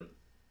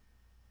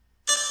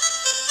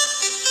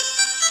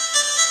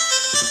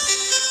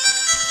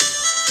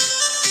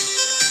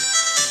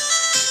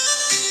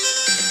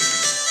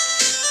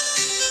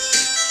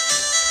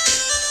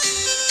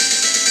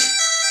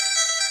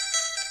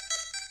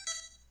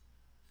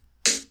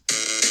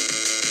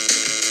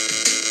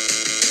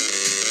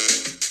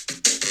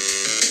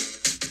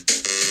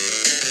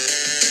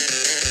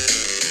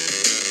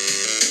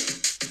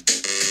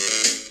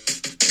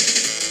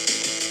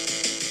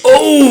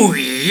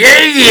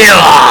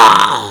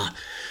Yeah!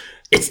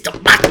 It's the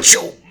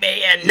Macho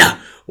Man.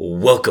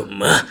 Welcome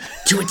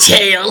to a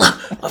tale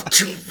of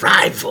two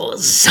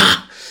rivals.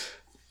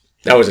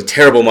 That was a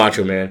terrible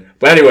Macho Man.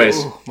 But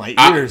anyways. Ooh, my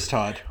ears,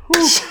 Todd.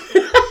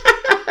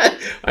 I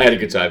had a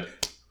good time.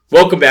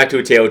 Welcome back to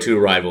a tale of two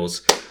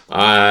rivals.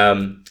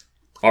 Our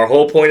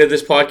whole point of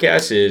this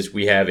podcast is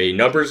we have a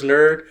numbers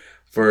nerd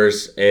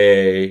versus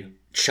a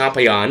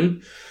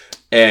champion.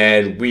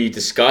 And we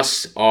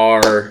discuss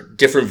our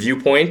different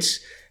viewpoints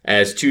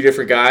as two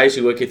different guys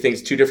who look at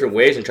things two different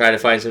ways and try to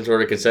find some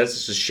sort of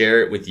consensus to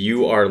share it with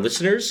you, our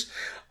listeners.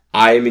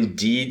 I am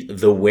indeed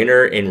the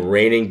winner and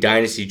reigning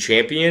Dynasty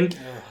champion,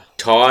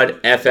 Todd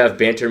FF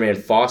Banterman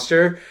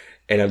Foster,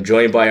 and I'm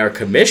joined by our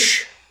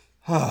commish.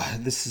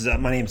 This is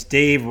my name's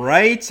Dave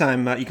Wright. You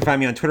can find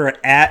me on Twitter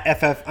at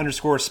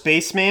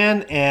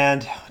 @FF_Spaceman.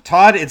 And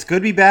Todd, it's good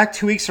to be back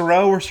 2 weeks in a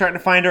row. We're starting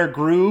to find our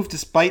groove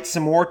despite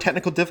some more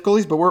technical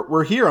difficulties, but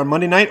we're here on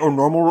Monday night or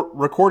normal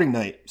recording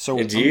night. So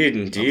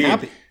Indeed. I'm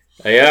happy.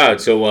 Yeah,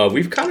 so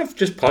we've kind of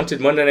just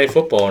punted Monday Night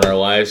Football in our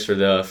lives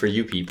for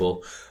you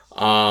people.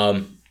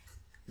 How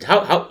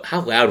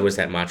loud was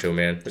that Macho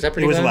Man? Was that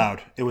pretty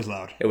loud? It was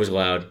loud. It was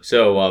loud.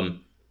 So,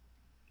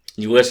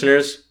 you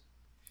listeners,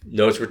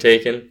 notes were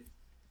taken.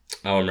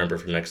 I'll remember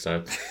for next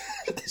time.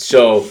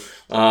 So,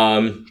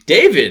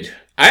 David,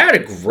 I had a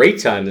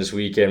great time this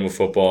weekend with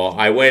football.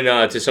 I went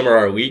to some of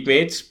our league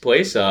mates'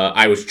 place.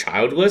 I was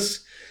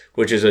childless,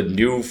 which is a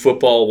new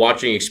football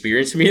watching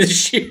experience to me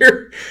this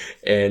year.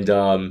 And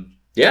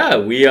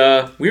we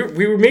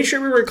made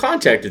sure we were in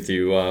contact with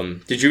you.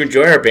 Did you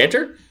enjoy our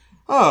banter?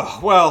 Oh,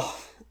 well,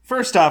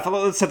 first off,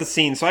 let's set the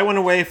scene. So I went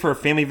away for a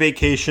family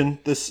vacation,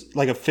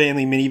 like a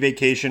family mini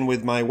vacation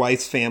with my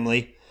wife's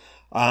family,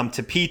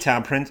 to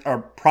P-Town,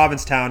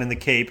 Provincetown in the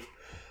Cape.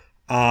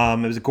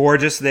 It was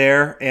gorgeous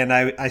there, and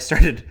I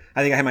think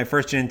I had my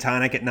first gin and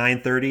tonic at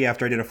 9:30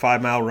 after I did a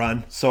 5-mile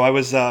run. So I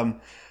was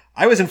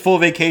in full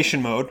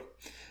vacation mode.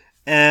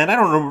 And I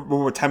don't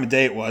remember what time of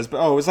day it was,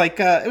 but it was like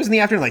it was in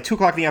the afternoon, like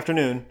 2:00 in the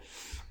afternoon,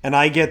 and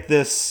I get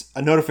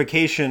a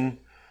notification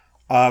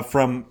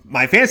from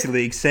my fantasy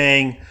league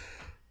saying,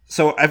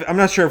 so I'm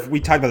not sure if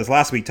we talked about this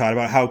last week, Todd,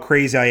 about how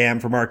crazy I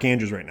am for Mark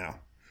Andrews right now,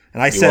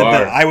 and I said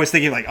that I was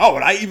thinking like,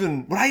 would I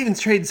even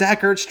trade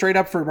Zach Ertz straight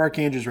up for Mark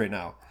Andrews right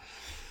now?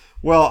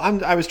 Well,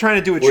 I was trying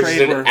to do a trade. Which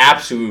is an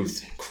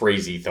absolute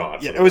crazy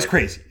thought. Yeah, it was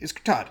crazy. It's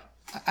Todd.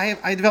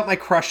 I developed my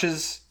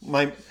crushes,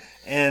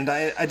 and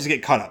I just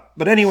get caught up.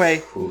 But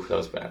anyway. Ooh, that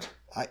was bad.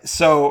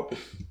 So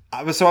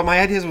my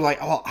ideas were like,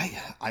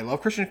 I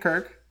love Christian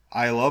Kirk.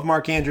 I love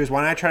Mark Andrews. Why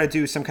don't I try to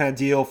do some kind of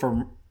deal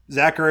for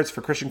Zach Ertz,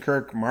 for Christian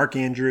Kirk, Mark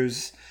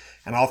Andrews,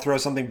 and I'll throw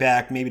something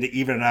back maybe to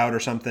even it out or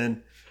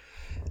something.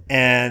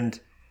 And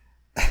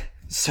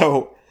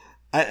so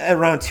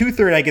around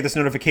 2:30, I get this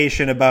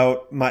notification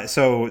about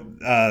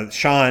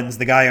Sean's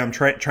the guy I'm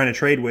trying to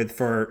trade with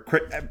for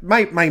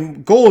my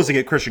goal is to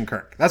get Christian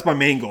Kirk. That's my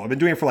main goal. I've been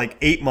doing it for like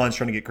 8 months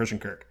trying to get Christian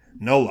Kirk.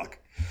 No luck.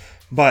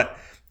 But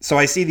so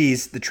I see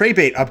the trade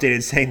bait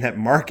updated saying that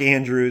Mark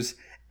Andrews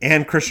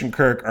and Christian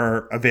Kirk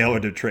are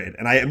available to trade,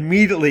 and I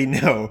immediately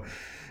know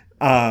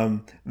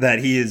that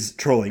he is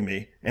trolling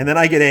me. And then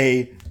I get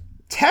a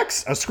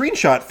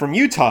screenshot from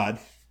you, Todd,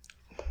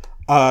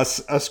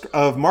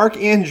 of Mark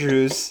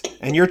Andrews,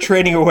 and you're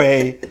trading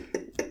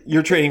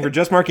for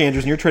just Mark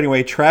Andrews, and you're trading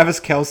away Travis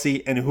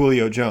Kelce and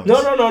Julio Jones. No.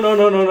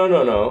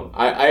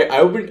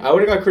 I would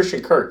have got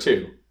Christian Kirk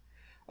too.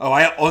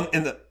 I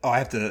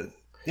have to.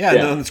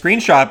 Yeah. On the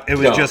screenshot, it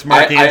was just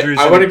Mark Andrews.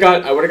 I would have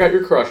got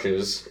your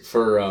crushes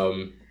for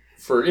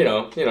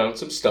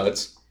some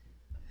studs.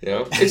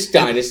 It's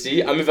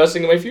Dynasty. I'm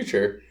investing in my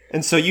future.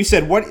 And so you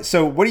said what?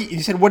 So what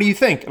do you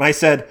think? And I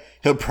said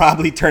he'll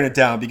probably turn it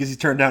down because he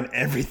turned down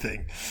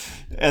everything.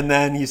 And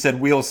then you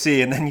said we'll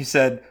see. And then you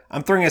said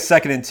I'm throwing a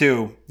second and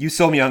two. You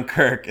sold me on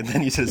Kirk. And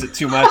then you said, is it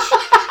too much?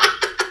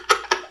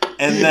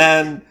 And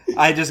then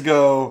I just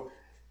go,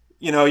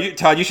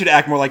 Todd, you should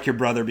act more like your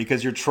brother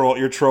because you're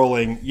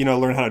trolling.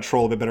 Learn how to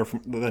troll a bit better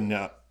than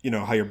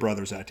how your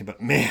brother's acting. But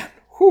man,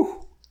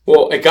 whew.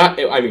 Well,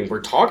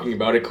 we're talking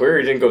about it.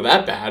 Clearly, it didn't go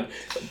that bad.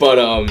 But,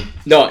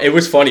 no, it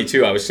was funny,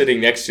 too. I was sitting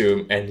next to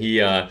him, and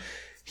he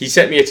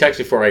sent me a text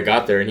before I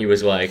got there, and he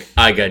was like,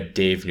 I got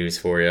Dave news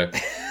for you.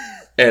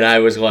 And I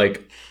was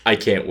like, I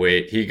can't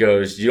wait. He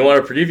goes, you don't want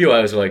a preview?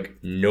 I was like,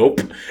 nope.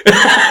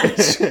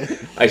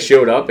 I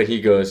showed up, and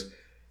he goes,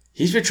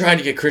 he's been trying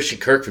to get Christian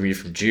Kirk from you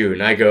from June.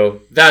 And I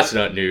go, that's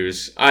not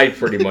news. I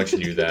pretty much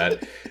knew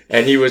that.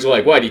 And he was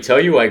like, what, did he tell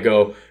you? I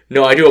go,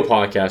 no, I do a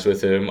podcast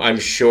with him. I'm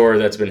sure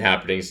that's been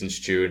happening since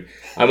June.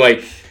 I'm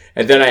like,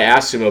 and then I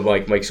asked him, I'm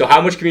like, so how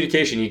much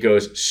communication? He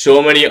goes,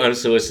 so many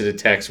unsolicited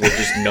texts with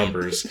just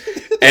numbers.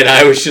 And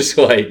I was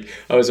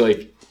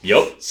like,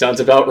 yep,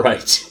 sounds about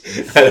right.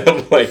 And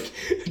I'm like,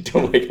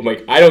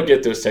 I don't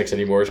get those texts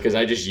anymore because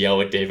I just yell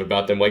at Dave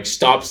about them. Like,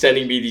 stop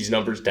sending me these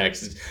numbers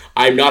texts.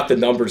 I'm not the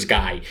numbers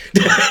guy.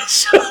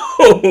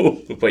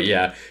 But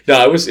yeah,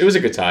 no, it was a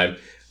good time.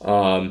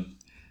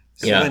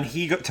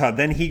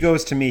 Then he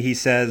goes to me. He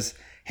says,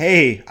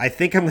 hey, I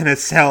think I'm going to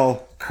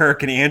sell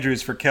Kirk and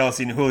Andrews for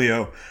Kelsey and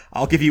Julio.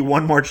 I'll give you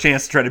one more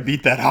chance to try to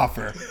beat that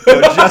offer.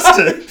 So just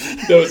to,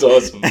 That was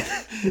awesome.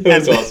 That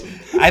was awesome.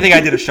 I think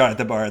I did a shot at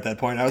the bar at that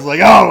point. I was like,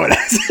 oh,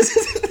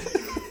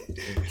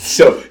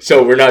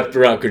 So we're not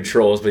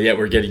controls, but yet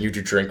we're getting you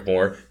to drink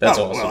more. That's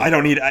awesome. Well, I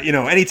don't need,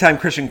 anytime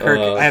Christian Kirk,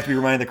 I have to be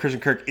reminded that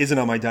Christian Kirk isn't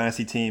on my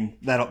dynasty team.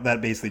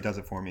 That basically does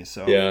it for me.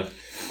 So yeah,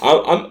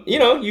 I'm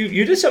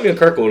you did something on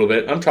Kirk a little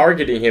bit. I'm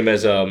targeting him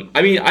as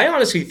I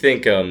honestly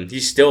think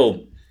he's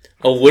still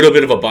a little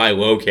bit of a buy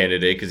low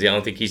candidate because I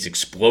don't think he's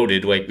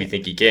exploded like we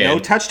think he can. No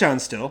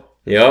touchdowns still.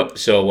 Yep.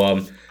 So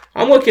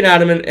I'm looking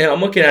at him and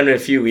I'm looking at him in a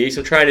few weeks.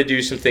 I'm trying to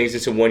do some things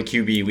in some 1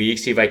 QB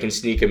weeks, see if I can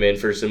sneak him in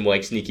for some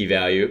like sneaky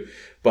value.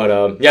 But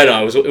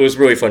it was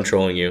really fun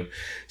trolling you.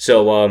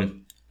 So all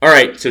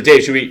right. So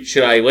Dave,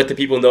 should I let the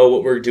people know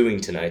what we're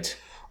doing tonight?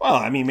 Well,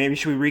 I mean, maybe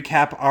should we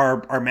recap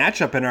our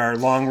matchup in our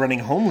long running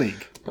home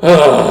league?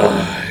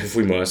 If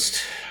we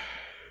must.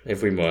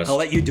 I'll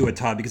let you do it,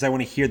 Todd, because I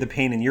want to hear the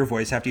pain in your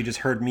voice after you just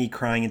heard me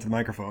crying into the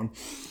microphone.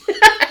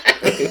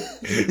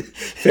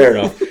 Fair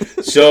enough.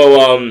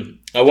 So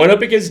I went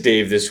up against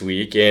Dave this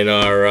week in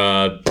our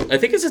I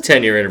think it's a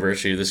 10-year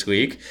anniversary this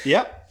week.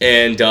 Yep.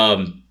 And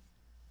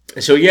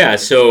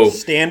so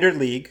standard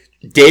league.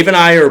 Dave and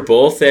I are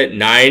both at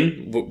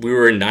 9. We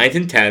were in 9th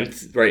and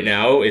 10th right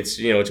now. It's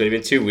it's only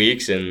been 2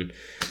 weeks, and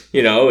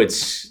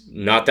it's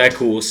not that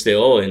cool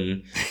still.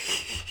 And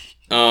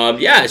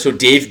so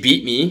Dave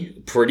beat me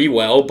pretty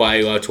well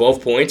by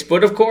 12 points,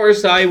 but of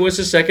course I was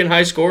the second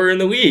high scorer in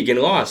the league and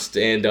lost.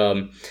 And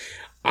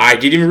I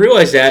didn't even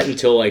realize that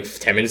until like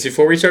 10 minutes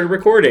before we started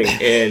recording,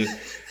 and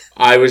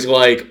I was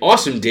like,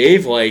 "Awesome,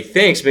 Dave! Like,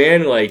 thanks,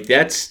 man! Like,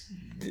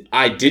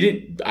 I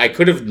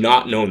could have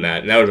not known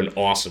that, and that would have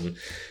been awesome."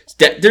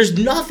 There's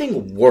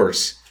nothing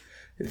worse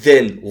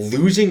than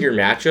losing your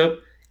matchup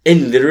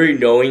and literally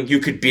knowing you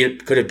could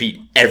have beat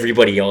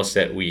everybody else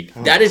that week.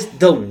 Oh. That is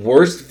the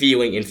worst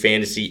feeling in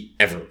fantasy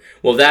ever.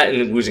 Well, that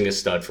and losing a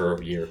stud for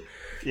a year.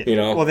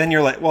 Yeah. Well, then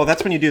you're like,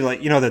 that's when you do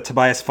like the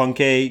Tobias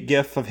Funke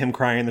gif of him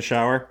crying in the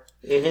shower.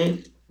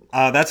 Mm-hmm.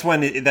 That's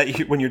when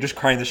you're just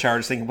crying in the shower,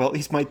 just thinking, well, at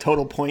least my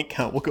total point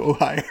count will go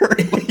higher.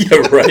 Yeah,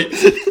 right.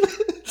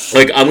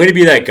 Like, I'm going to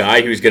be that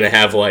guy who's going to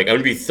have, like, I'm going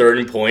to be third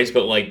in points,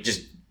 but, like,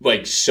 just,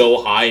 like,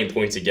 so high in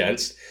points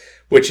against,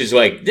 which is,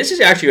 like, this is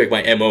actually,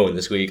 like, my MO in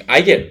this league.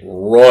 I get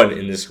run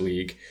in this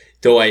league,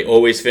 though I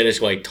always finish,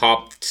 like,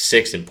 top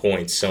 6 in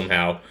points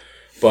somehow.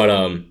 But,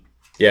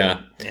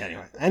 yeah.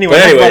 Anyway,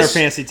 that's about our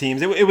fantasy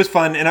teams. It was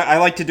fun, and I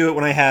like to do it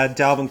when I had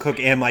Dalvin Cook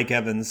and Mike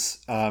Evans,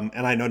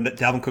 and I know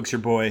Dalvin Cook's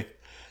your boy,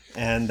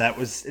 and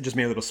it just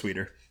made it a little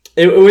sweeter.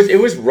 It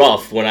was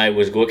rough when I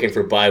was looking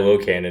for buy low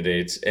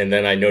candidates, and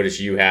then I noticed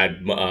you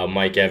had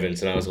Mike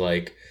Evans, and I was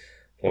like,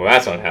 "Well,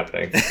 that's not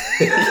happening."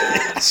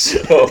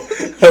 So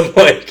I'm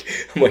like,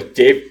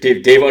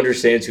 Dave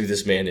understands who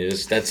this man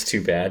is. That's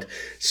too bad.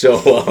 So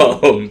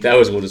that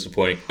was a little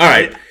disappointing. All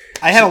right,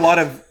 I had a lot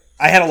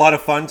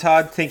of fun,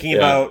 Todd, thinking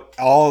about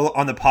all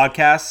on the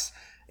podcasts.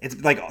 It's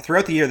like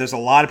throughout the year, there's a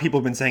lot of people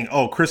who've been saying,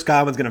 "Oh, Chris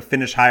Godwin's going to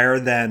finish higher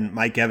than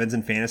Mike Evans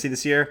in fantasy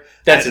this year."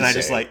 That's and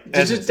insane.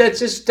 That's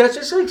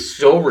just like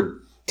so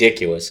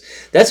ridiculous.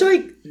 That's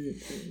like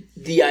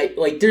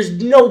there's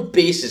no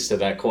basis to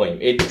that claim.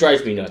 It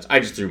drives me nuts.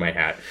 I just threw my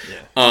hat.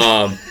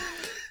 Yeah.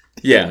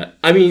 Yeah.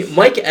 I mean,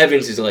 Mike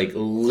Evans is like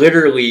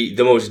literally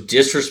the most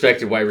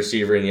disrespected wide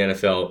receiver in the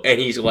NFL,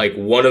 and he's like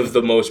one of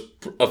the most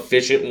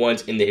efficient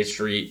ones in the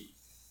history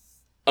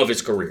of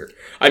his career.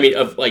 I mean,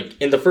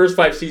 in the first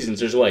 5 seasons,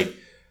 there's like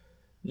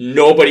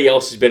nobody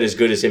else has been as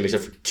good as him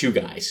except for 2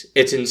 guys.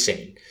 It's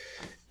insane.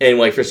 And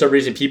like for some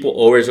reason, people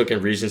always look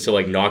at reasons to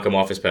like knock him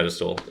off his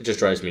pedestal. It just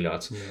drives me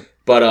nuts. Yeah.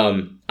 But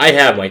I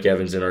have Mike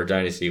Evans in our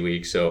dynasty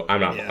league, so I'm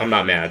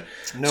not mad.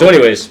 No. So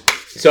anyways,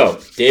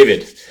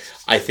 David,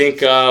 I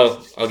think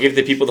I'll give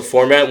the people the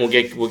format and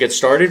we'll get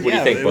started. What do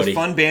you think, buddy? It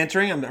was fun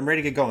bantering. I'm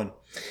ready to get going.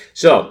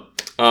 So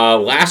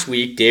last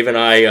week, Dave and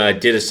I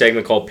did a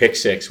segment called Pick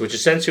Six, which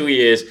essentially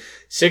is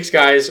 6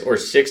 guys or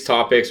 6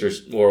 topics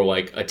or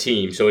like a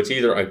team. So it's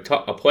either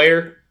a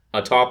player,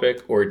 a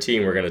topic, or a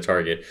team we're going to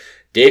target.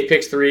 Dave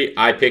picks 3,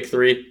 I pick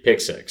 3,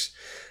 pick 6.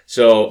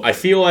 So I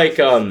feel like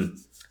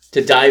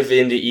to dive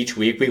into each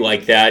week, we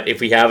like that. If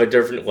we have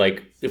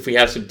if we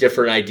have some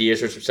different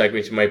ideas or some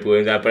segments, we might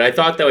believe that. But I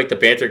thought that like the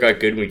banter got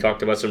good when we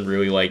talked about some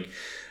really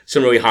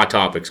hot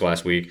topics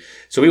last week.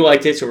 So we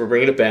liked it, so we're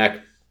bringing it back.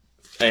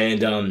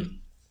 And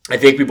I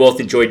think we both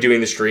enjoyed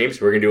doing the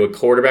streams. We're going to do a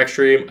quarterback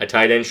stream, a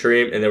tight end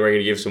stream, and then we're going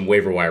to give some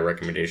waiver wire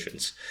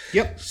recommendations.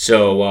 Yep.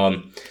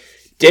 So,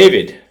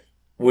 David,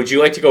 would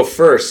you like to go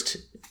first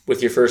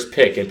with your first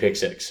pick in pick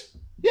 6?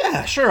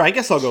 Yeah, sure. I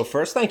guess I'll go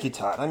first. Thank you,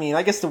 Todd. I mean,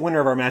 I guess the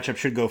winner of our matchup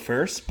should go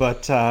first,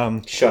 but...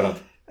 Shut up.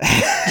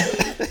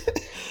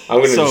 I'm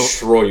going to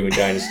destroy you in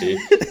Dynasty.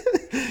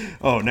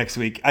 Oh, next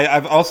week.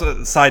 I've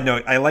also, side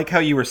note, I like how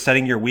you were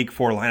setting your week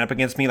 4 lineup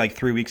against me like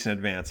 3 weeks in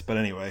advance, but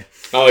anyway.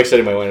 I like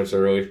setting my lineups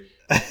early.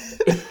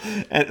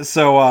 And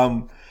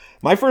so,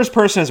 My first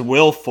person is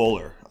Will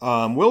Fuller.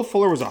 Will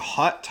Fuller was a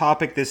hot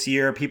topic this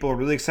year. People are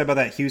really excited about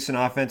that Houston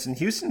offense, and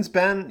Houston's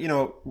been,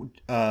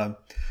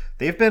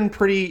 they've been a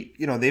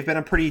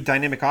pretty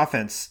dynamic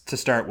offense to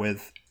start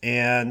with.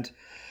 And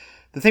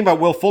the thing about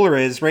Will Fuller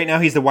is right now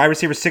he's the wide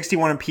receiver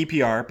 61 in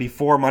PPR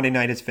before Monday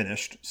night is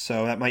finished.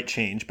 So that might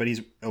change, but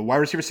he's a wide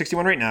receiver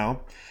 61 right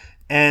now.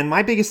 And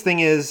my biggest thing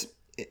is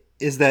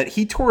that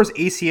he tore his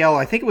ACL,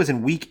 I think it was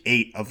in week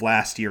 8 of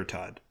last year,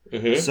 Todd.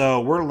 Mm-hmm. So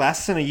we're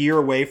less than a year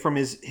away from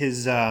his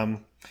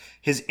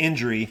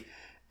injury.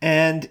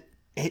 And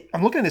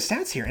I'm looking at his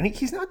stats here, and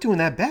he's not doing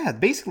that bad.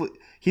 Basically,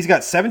 he's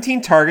got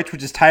 17 targets,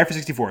 which is tied for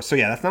 64. So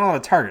yeah, that's not a lot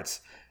of targets.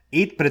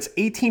 But it's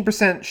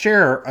 18%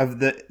 share of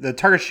the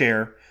target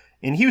share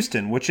in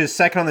Houston, which is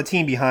second on the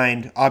team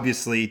behind,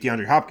 obviously,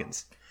 DeAndre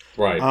Hopkins.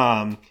 Right.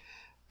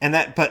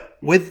 But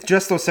with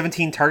just those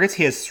 17 targets,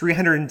 he has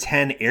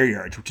 310 air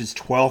yards, which is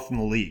 12th in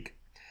the league.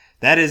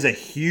 That is a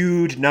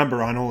huge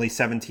number on only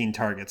 17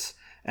 targets.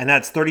 And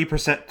that's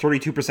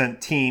 32%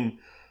 team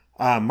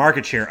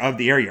market share of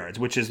the air yards,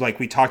 which is like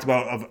we talked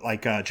about of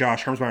like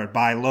Josh Hermsmeyer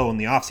buy low in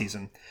the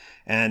offseason.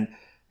 And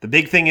the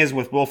big thing is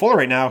with Will Fuller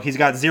right now, he's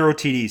got 0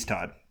 TDs,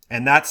 Todd.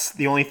 And that's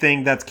the only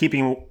thing that's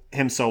keeping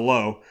him so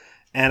low.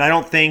 And I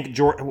don't think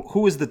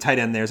who is the tight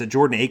end there? Is it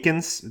Jordan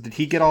Akins? Did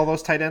he get all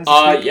those tight ends?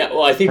 Yeah.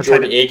 Well, I think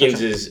Jordan Akins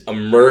is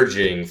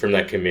emerging from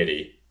that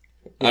committee.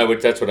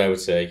 That's what I would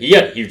say. He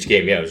had a huge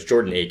game. Yeah, it was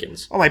Jordan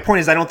Akins. Well, my point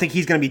is, I don't think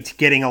he's going to be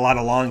getting a lot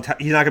of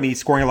he's not going to be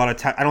scoring a lot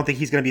of. I don't think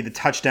he's going to be the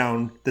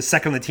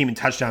second on the team in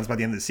touchdowns by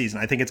the end of the season.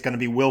 I think it's going to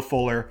be Will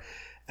Fuller,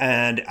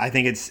 and I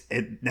think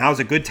now is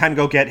a good time to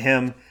go get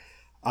him.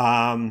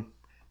 And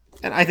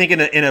I think in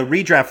a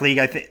redraft league,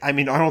 I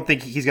don't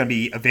think he's going to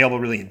be available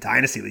really in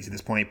dynasty leagues at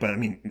this point. But I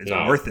mean, it's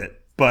worth it.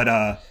 But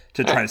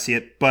to try to see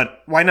it.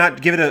 But why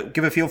not give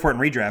a feel for it in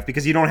redraft?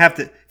 Because you don't have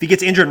to. If he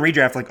gets injured in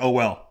redraft, like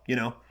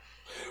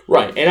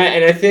Right, and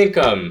I think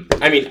I'm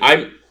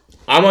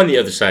on the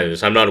other side of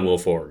this. I'm not a Will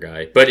Fuller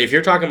guy, but if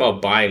you're talking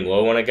about buying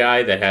low on a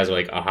guy that has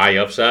like a high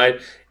upside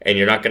and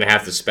you're not going to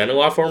have to spend a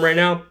lot for him right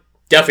now,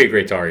 definitely a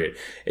great target.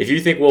 If you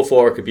think Will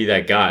Fuller could be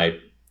that guy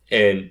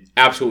and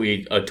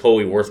absolutely a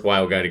totally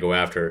worthwhile guy to go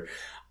after,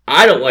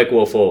 I don't like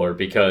Will Fuller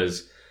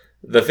because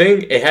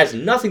it has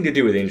nothing to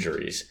do with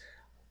injuries.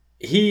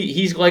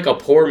 He's like a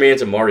poor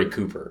man's Amari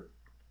Cooper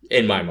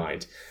in my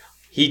mind.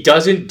 He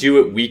doesn't do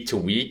it week to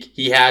week.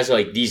 He has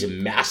like these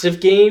massive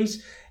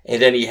games,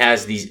 and then he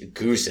has these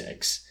goose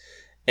eggs.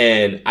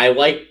 And I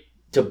like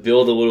to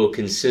build a little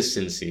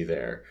consistency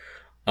there.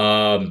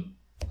 And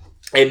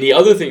the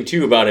other thing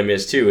too about him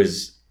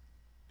is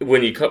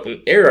when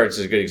air yards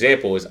is a good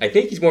example, is I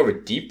think he's more of a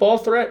deep ball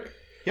threat.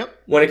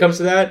 Yep. When it comes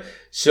to that.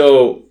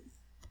 So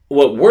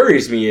what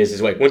worries me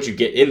is like once you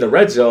get in the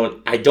red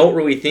zone, I don't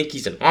really think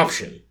he's an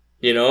option,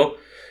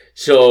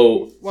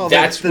 So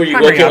that's where you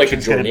look at like a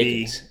Jordan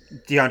Akins.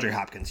 DeAndre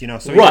Hopkins, so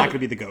he's not going to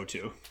be the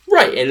go-to.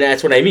 Right, and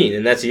that's what I mean,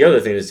 and that's the other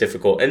thing that's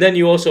difficult. And then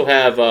you also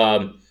have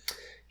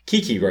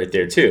Kiki right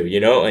there too,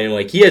 and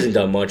like he hasn't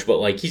done much, but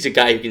like he's a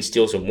guy who can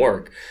steal some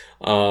work.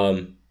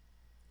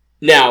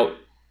 Now,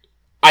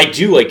 I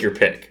do like your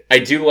pick. I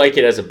do like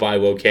it as a buy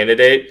low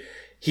candidate.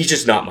 He's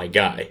just not my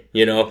guy,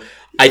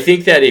 I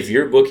think that if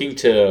you're looking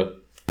to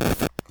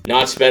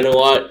not spend a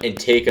lot and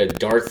take a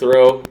dart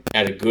throw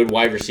at a good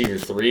wide receiver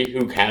 3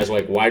 who has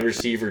like wide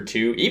receiver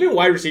 2, even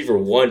wide receiver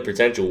 1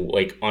 potential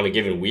like on a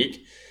given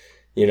week,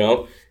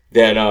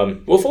 then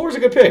Will Fuller's a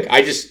good pick.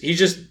 He's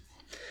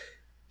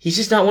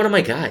just not one of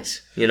my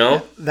guys,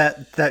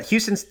 That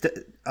Houston's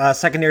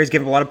secondary's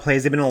given a lot of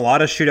plays. They've been in a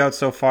lot of shootouts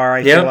so far,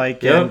 I feel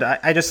like. Yep. And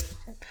I just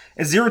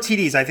it's 0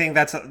 TDs. I think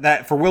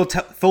that for Will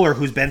Fuller,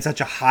 who's been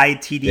such a high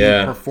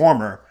TD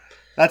performer.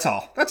 That's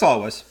all. That's all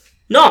it was.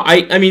 No,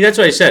 I mean that's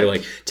what I said.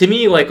 Like to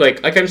me, like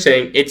I'm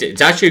saying, it's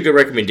actually a good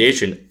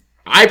recommendation.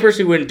 I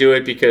personally wouldn't do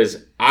it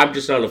because I'm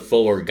just not a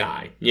Fuller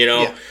guy,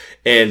 Yeah.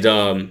 And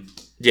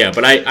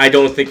but I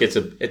don't think it's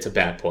a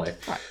bad play.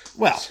 All right.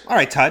 Well, all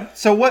right, Todd.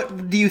 So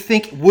what do you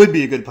think would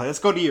be a good play?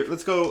 Let's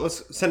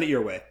send it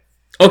your way.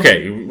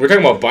 Okay, we're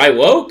talking about buy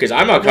low because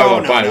I'm not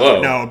talking about buy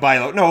low. No, buy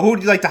low. No, who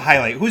would you like to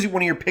highlight? Who's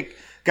one of your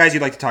guys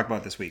you'd like to talk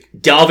about this week?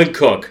 Dalvin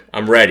Cook.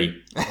 I'm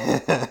ready.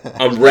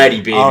 I'm ready,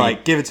 baby. All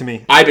right, give it to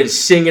me. I've been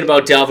singing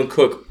about Dalvin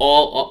Cook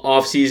all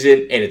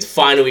offseason, and it's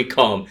finally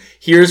come.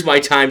 Here's my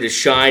time to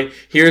shine.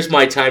 Here's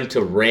my time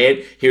to rant.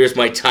 Here's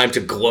my time to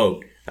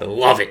gloat. I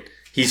love it.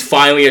 He's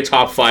finally a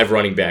top 5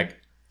 running back.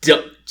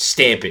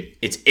 Stamp it.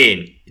 It's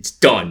in. It's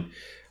done.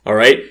 All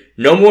right?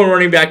 No more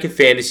running back in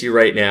fantasy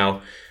right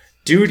now.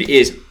 Dude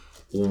is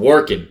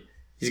working.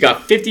 He's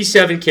got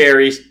 57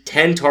 carries,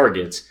 10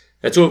 targets.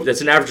 That's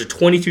an average of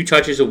 22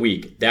 touches a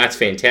week. That's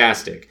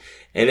fantastic.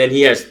 And then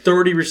he has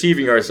 30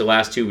 receiving yards the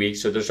last 2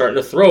 weeks, so they're starting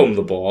to throw him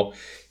the ball.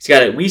 He's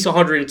got at least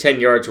 110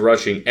 yards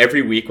rushing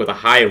every week with a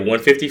high of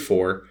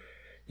 154.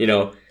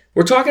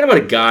 We're talking about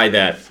a guy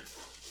that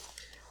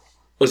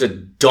was a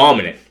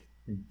dominant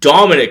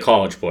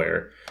college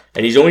player,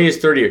 and he's only his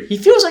third year. He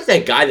feels like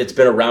that guy that's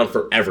been around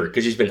forever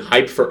because he's been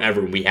hyped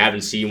forever, and we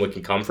haven't seen what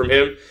can come from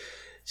him.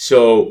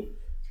 So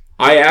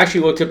I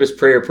actually looked up his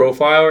player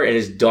profiler, and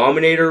his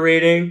dominator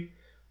rating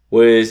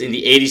was in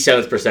the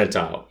 87th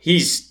percentile.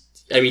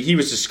 He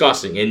was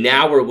disgusting, and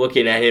now we're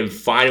looking at him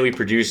finally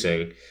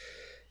producing.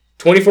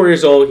 24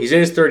 years old, he's in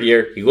his third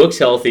year, he looks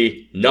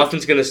healthy,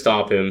 nothing's going to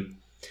stop him.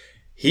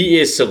 He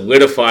is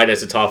solidified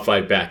as a top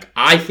 5 back.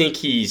 I think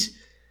he's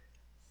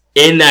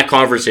in that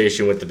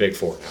conversation with the big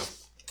 4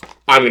 now.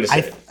 I'm going to say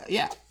it.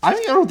 Yeah, I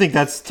don't think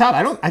that's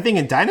Todd. I think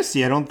in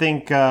Dynasty, I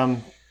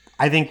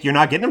think you're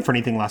not getting him for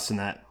anything less than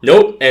that.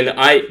 Nope. And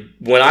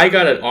when I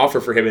got an offer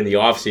for him in the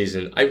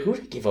offseason, who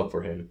did I give up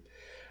for him?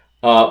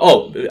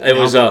 It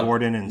was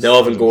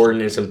Melvin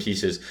Gordon and some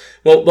pieces.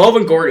 Well,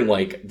 Melvin Gordon,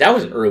 that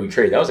was an early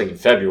trade. That was in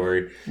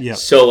February. Yeah.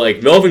 So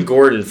Melvin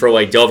Gordon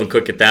for Delvin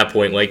Cook at that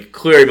point,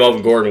 clearly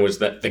Melvin Gordon was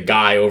the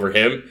guy over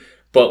him.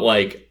 But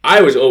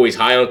I was always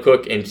high on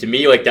Cook, and to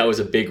me that was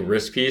a big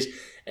risk piece.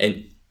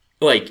 And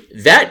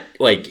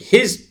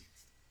his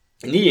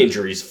knee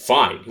injury is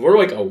fine.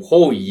 We're a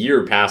whole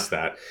year past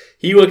that.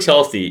 He looks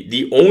healthy.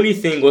 The only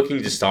thing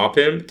looking to stop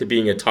him to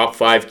being a top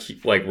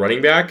 5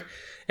 running back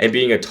and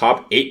being a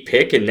top 8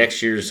 pick in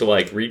next year's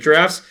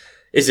redrafts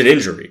is an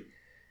injury.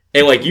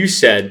 And you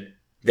said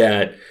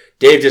that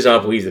Dave does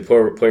not believe that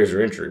players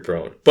are injury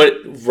prone, but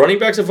running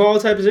back's a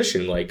volatile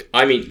position. Look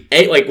at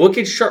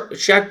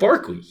Shaq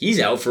Barkley. He's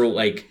out for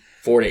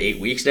 4 to 8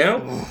 weeks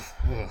now.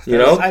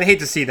 I'd hate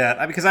to see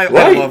that because I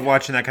love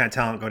watching that kind of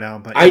talent go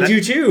down. But I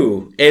do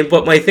too.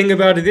 But my thing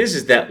about it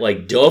is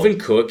that Delvin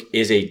Cook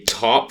is a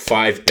top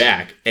 5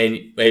 back, and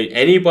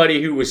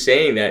anybody who was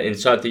saying that and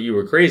thought that you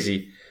were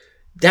crazy,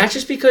 that's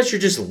just because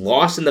you're just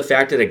lost in the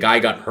fact that a guy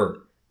got hurt.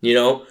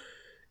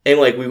 And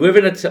we live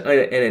in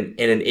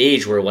an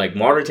age where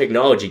modern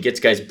technology gets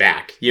guys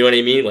back. You know what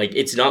I mean?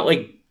 It's not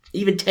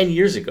even 10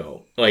 years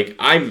ago.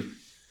 I'm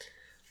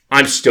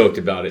stoked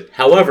about it.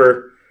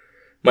 However,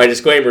 my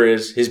disclaimer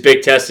is his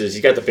big test is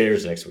he's got the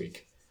Bears next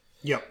week.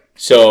 Yep.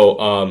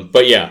 So,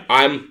 but yeah,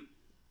 I'm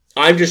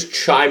just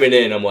chiming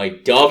in. I'm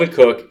Dalvin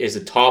Cook is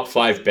a top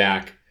 5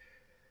 back,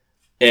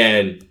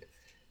 and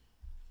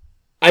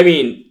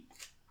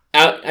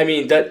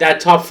that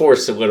top 4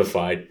 is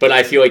solidified, but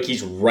I feel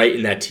he's right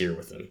in that tier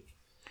with him.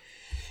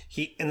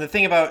 And the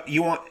thing about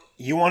you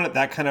want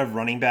that kind of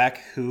running back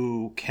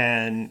who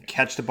can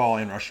catch the ball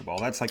and rush the ball.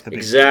 That's the big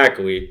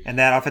exactly. Thing. And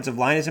that offensive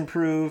line is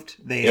improved.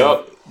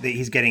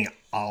 He's getting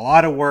a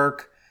lot of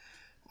work.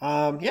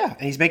 And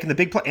he's making the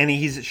big play, and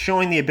he's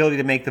showing the ability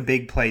to make the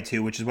big play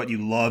too, which is what you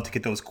love to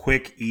get those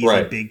quick,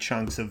 easy, big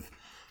chunks of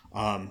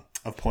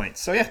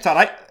points. So yeah,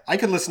 Todd, I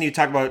could listen to you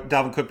talk about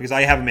Dalvin Cook because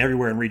I have him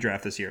everywhere in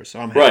redraft this year. So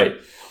I'm happy. Right.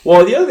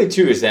 Well, the other thing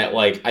too is that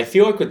I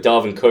feel with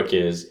Dalvin Cook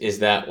is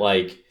that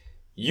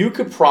you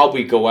could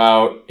probably go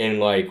out and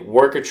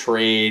work a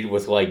trade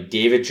with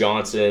David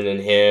Johnson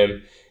and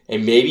him,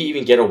 and maybe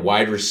even get a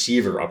wide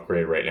receiver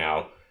upgrade right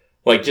now.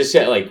 Just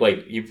say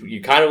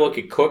you kind of look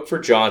at Cook for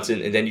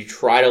Johnson, and then you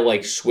try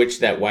to switch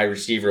that wide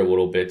receiver a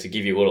little bit to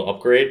give you a little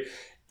upgrade,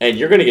 and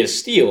you're gonna get a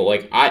steal.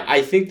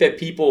 I think that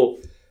people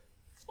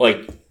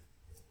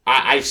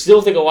I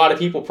still think a lot of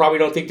people probably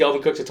don't think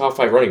Dalvin Cook's a top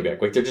 5 running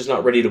back. They're just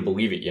not ready to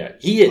believe it yet.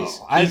 He is.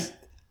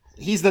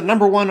 He's the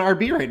number 1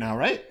 RB right now,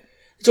 right?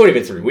 It's only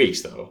been 3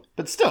 weeks though.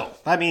 But still,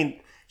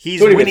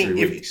 he's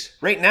winning.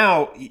 Right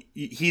now,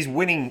 he's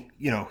winning.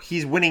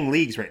 He's winning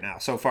leagues right now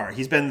so far.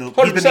 He's been the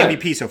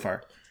MVP so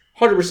far.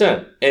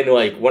 100%.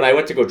 And when I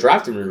went to go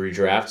draft him in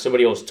redraft,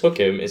 somebody else took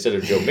him instead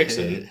of Joe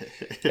Mixon.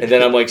 And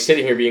then I'm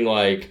sitting here being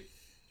I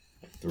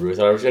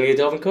thought I was going to get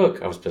Dalvin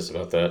Cook. I was pissed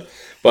about that.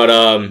 But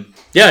I've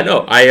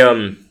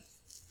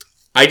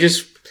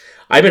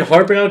been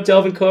harping on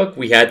Dalvin Cook.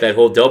 We had that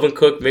whole Dalvin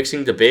Cook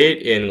mixing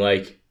debate, and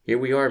here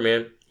we are,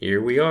 man. Here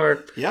we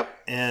are. Yep,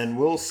 and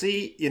we'll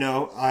see.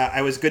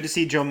 I was good to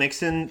see Joe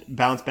Mixon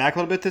bounce back a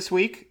little bit this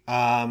week.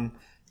 And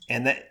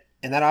that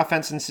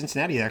offense in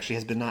Cincinnati actually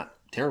has been not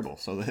terrible.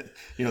 So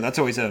that's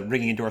always a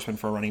ringing endorsement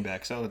for a running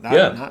back. So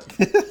not.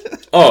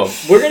 Oh,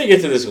 we're gonna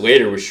get to this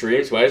later with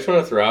streams, but I just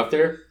want to throw out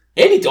there,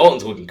 Andy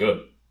Dalton's looking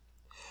good.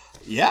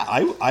 Yeah,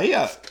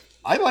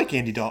 I like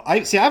Andy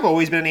Dalton. I've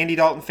always been an Andy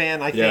Dalton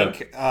fan. I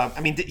think.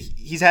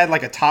 He's had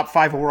a top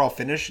 5 overall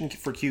finish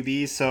for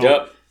QBs.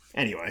 So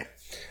anyway.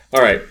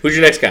 All right, who's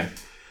your next guy?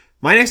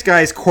 My next guy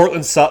is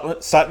Cortland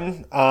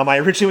Sutton. I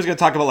originally was going to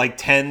talk about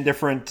 10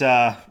 different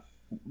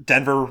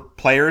Denver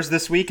players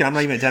this week, and I'm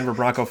not even a Denver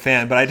Bronco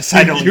fan, but I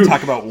decided to only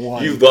talk about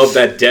one. You love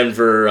that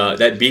Denver,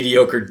 that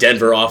mediocre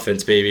Denver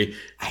offense, baby.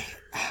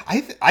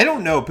 I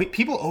don't know.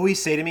 People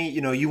always say to me,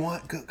 you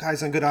want good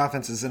guys on good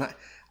offenses, and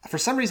for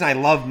some reason I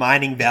love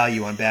mining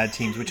value on bad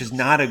teams, which is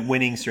not a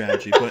winning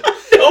strategy. But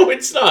no,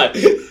 it's not.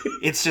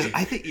 It's just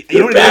I think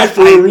you're bad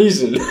for a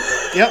reason.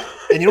 Yep.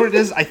 And you know what it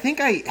is? I think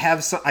I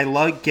have some. I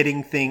like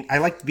getting I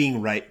like being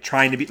right,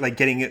 trying to be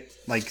getting it,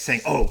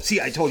 saying, "Oh,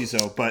 see, I told you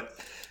so." But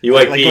you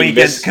being going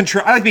against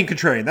I like being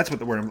contrarian. That's what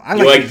the word. I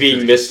like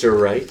being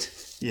Mr. Right.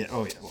 Yeah.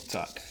 Oh yeah. Well,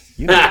 Todd.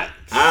 You know that.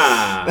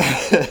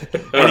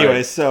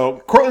 Anyway,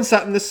 so Cortland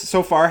Sutton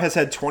so far has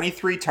had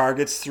 23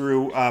 targets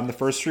through the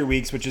first 3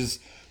 weeks, which is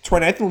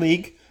 29th in the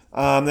league.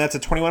 That's a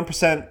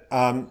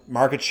 21%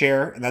 market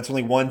share, and that's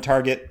only one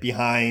target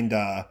behind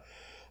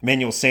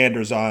Emmanuel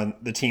Sanders on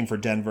the team for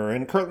Denver.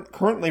 And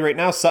currently, right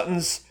now,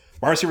 Sutton's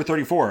wide receiver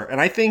 34.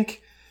 And I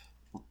think,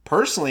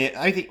 personally,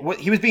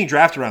 he was being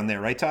drafted around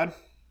there, right, Todd?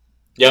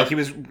 Yeah. Like he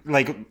was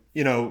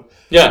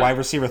wide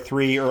receiver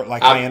 3 or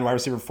like high-end wide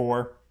receiver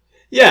 4.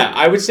 Yeah,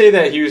 I would say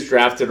that he was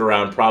drafted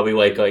around probably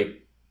like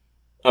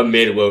a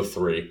mid-low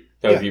 3.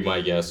 That would be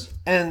my guess.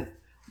 And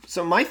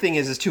so my thing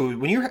is too,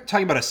 when you're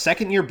talking about a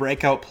second-year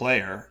breakout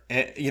player,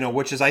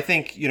 which is, I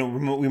think,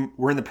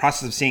 we're in the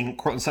process of seeing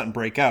Courtland Sutton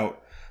break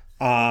out.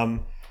 He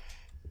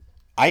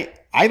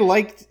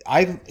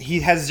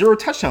has 0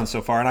 touchdowns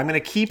so far, and I'm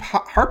going to keep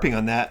harping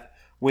on that.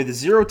 With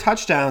 0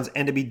 touchdowns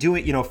and to be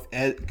doing,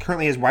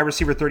 currently as wide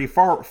receiver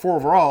 34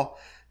 overall,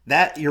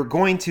 that you're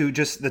going to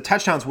the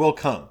touchdowns will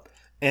come.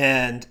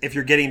 And if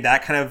you're getting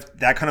that kind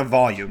of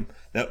volume,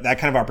 that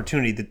kind of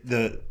opportunity,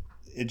 the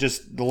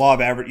law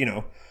of average,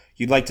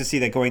 you'd like to see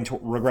that going to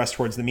regress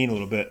towards the mean a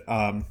little bit.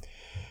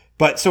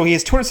 But so he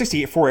has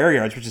 264 air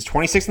yards, which is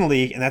 26th in the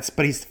league,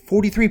 but he's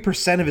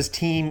 43% of his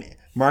team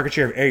market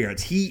share of air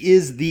yards. He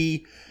is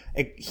the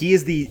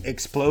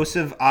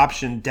explosive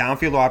option,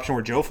 downfield option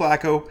where Joe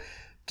Flacco,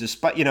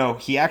 despite,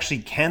 he actually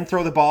can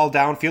throw the ball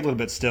downfield a little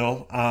bit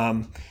still.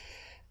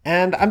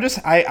 And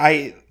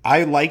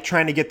I like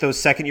trying to get those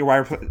second-year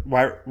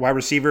wide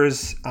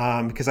receivers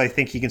because I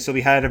think he can still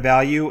be high at a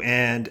value.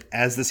 And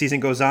as the season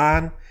goes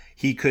on,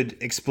 he could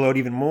explode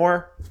even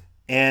more.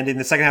 And in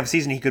the second half of the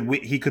season,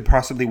 he could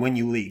possibly win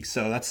you leagues.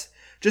 So that's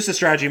just a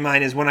strategy of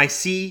mine is when I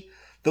see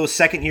those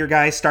second-year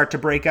guys start to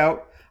break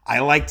out, I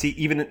like to,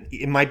 even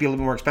it might be a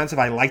little bit more expensive,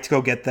 I like to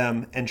go get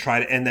them and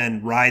and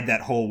then ride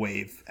that whole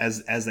wave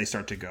as they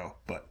start to go.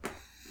 But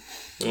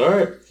all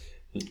right.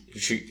 You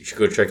should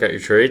go check out your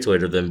trades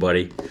later then,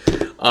 buddy.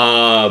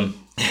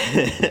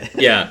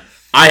 Yeah,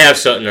 I have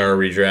Sutton in our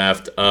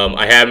redraft.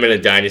 I have him in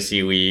a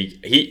Dynasty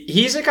league.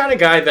 He's the kind of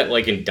guy that,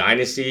 like, in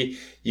Dynasty,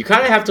 you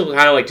kind of have to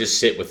kind of like just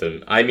sit with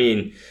him. I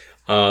mean,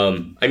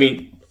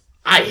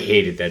 I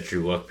hated that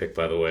Drew Luck pick,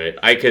 by the way.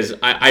 Because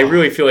I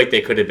really feel like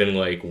they could have been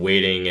like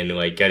waiting and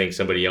like getting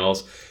somebody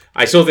else.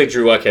 I still think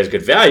Drew Luck has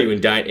good value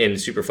in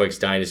Superflex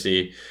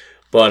Dynasty,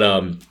 but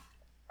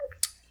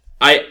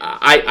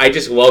I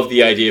just love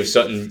the idea of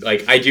Sutton.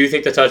 Like, I do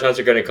think the touchdowns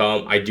are going to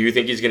come. I do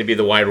think he's going to be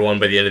the wide one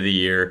by the end of the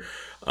year.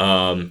 So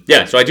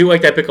I do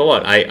like that pick a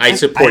lot. I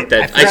support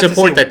that. I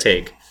support that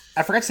take.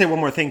 I forgot to say one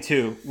more thing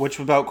too, which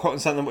was about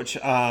Courtland Sutton, which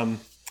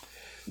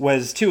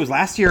was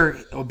last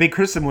year a big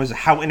criticism was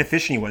how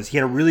inefficient he was. He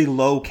had a really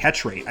low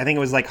catch rate. I think it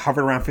was like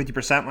hovered around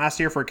 50% last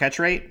year for a catch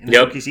rate in his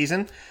rookie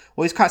season.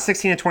 Well, he's caught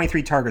 16 of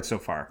 23 targets so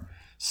far.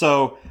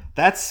 So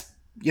that's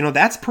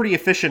pretty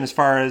efficient as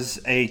far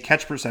as a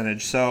catch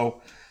percentage.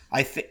 So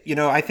I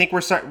think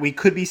we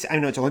could be, I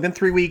know it's only been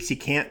 3 weeks. He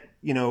can't,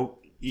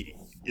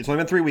 it's only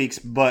been 3 weeks,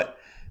 but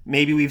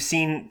maybe we've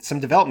seen some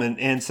development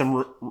and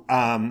some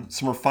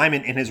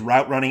refinement in his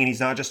route running, and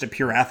he's not just a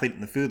pure athlete in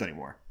the field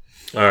anymore.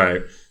 All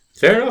right.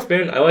 Fair enough,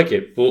 man. I like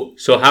it. Well,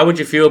 so how would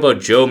you feel about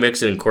Joe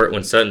Mixon and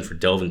Courtland Sutton for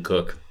Delvin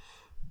Cook?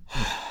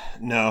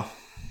 Nope.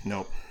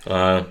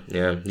 Yeah,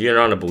 you're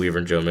not a believer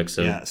in Joe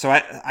Mixon. Yeah, so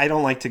I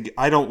don't like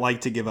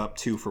to give up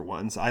 2 for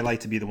 1s. I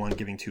like to be the one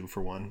giving 2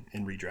 for 1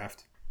 in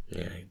redraft.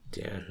 Yeah,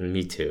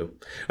 me too.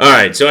 All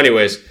right, so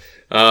anyways,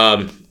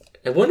 at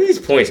one of these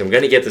points, I'm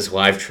gonna get this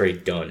live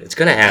trade done. It's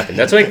gonna happen.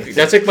 That's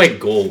like my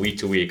goal week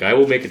to week. I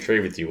will make a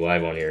trade with you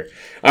live on here.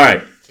 All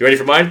right, you ready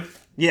for mine?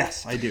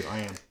 Yes, I do. I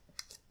am.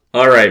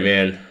 All right,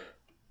 man.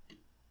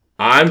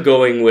 I'm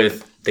going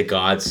with the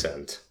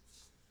godsend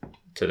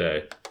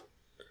today.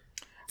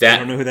 I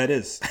don't know who that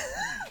is.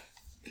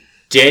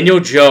 Daniel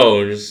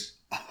Jones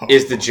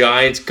is the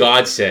Giants'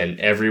 godsend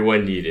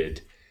everyone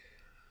needed.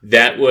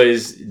 That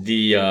was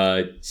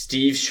the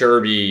Steve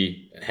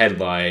Sherby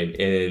headline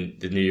in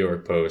the New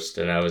York Post,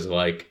 and I was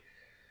like,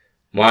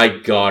 my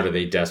God, are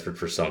they desperate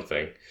for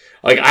something?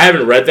 Like, I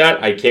haven't read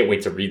that. I can't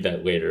wait to read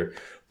that later.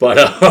 But,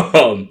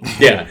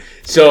 yeah.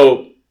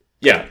 So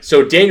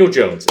Daniel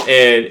Jones.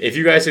 And if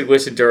you guys had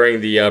listened during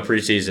the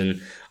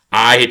preseason,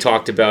 I had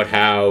talked about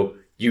how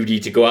you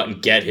need to go out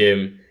and get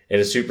him in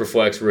a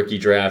Superflex rookie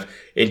draft.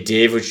 And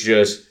Dave was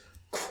just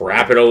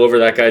crapping all over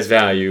that guy's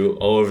value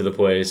all over the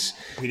place.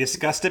 We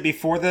discussed it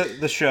before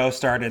the show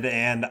started,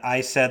 and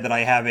I said that I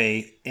have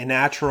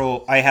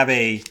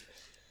a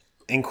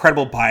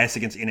incredible bias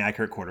against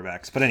inaccurate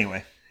quarterbacks. But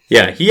anyway.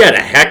 Yeah, he had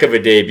a heck of a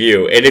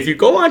debut. And if you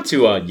go on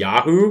to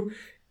Yahoo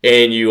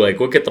and you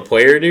look at the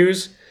player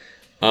news,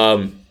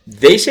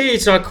 they say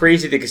it's not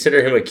crazy to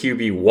consider him a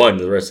QB1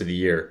 the rest of the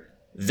year.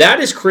 That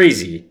is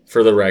crazy,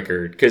 for the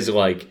record, because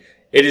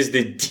it is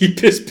the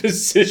deepest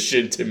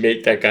position to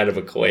make that kind of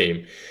a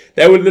claim.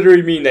 That would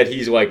literally mean that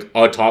he's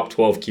a top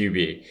 12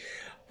 QB.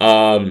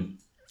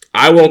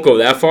 I won't go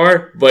that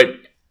far, but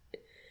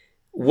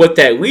what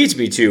that leads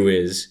me to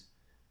is,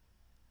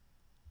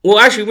 well,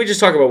 actually, we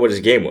just talk about what his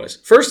game was.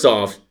 First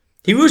off,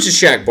 he loses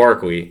Shaq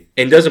Barkley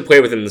and doesn't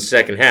play with him in the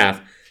second half,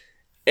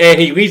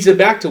 and he leads them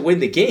back to win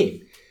the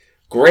game.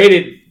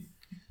 Granted,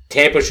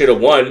 Tampa should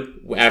have won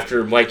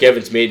after Mike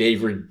Evans made a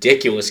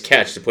ridiculous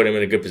catch to put him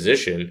in a good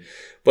position.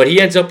 But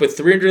he ends up with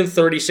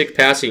 336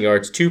 passing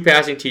yards, 2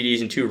 passing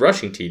TDs, and 2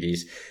 rushing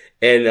TDs.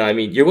 And, I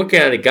mean, you're looking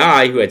at a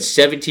guy who had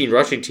 17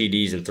 rushing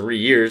TDs in 3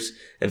 years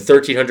and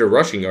 1,300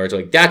 rushing yards.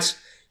 Like, that's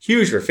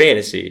huge for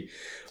fantasy.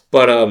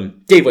 But,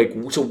 Dave, like,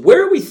 so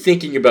where are we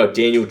thinking about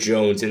Daniel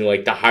Jones in,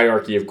 like, the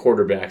hierarchy of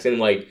quarterbacks? And,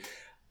 like,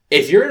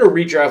 if you're in a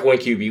redraft 1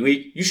 QB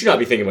league, you should not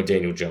be thinking about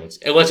Daniel Jones,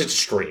 unless it's a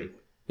stream,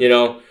 you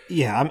know?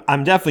 Yeah,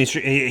 I'm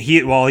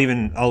definitely well,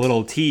 even a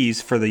little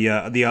tease for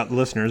the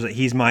listeners that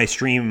he's my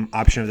stream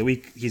option of the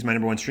week. He's my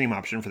number 1 stream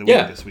option for the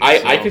week this week.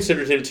 I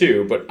considered him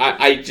too, but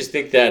I just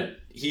think that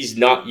he's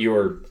not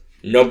your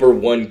number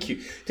 1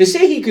 QB. To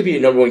say he could be a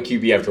number 1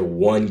 QB after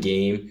 1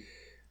 game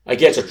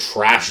against a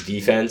trash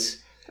defense.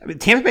 I mean,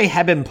 Tampa Bay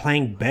had been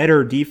playing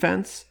better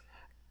defense.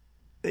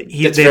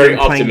 That's very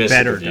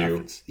optimistic of you.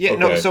 Defense. Yeah, okay.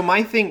 No. So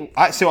my thing.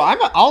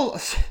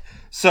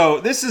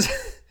 So this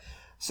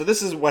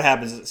is what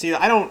happens. See,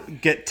 I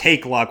don't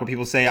take luck when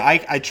people say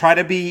I try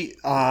to be.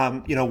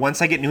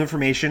 Once I get new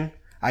information,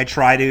 I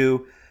try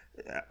to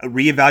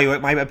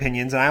reevaluate my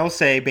opinions, and I will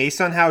say,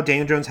 based on how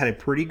Daniel Jones had a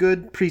pretty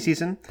good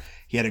preseason,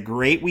 he had a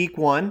great week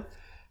 1.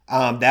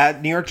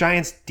 That New York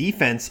Giants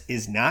defense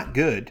is not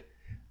good.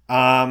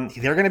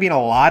 They're going to be in a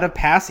lot of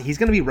passing. He's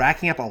going to be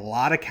racking up a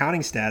lot of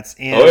counting stats.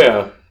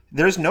 And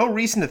there's no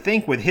reason to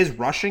think with his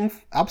rushing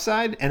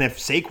upside, and if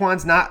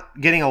Saquon's not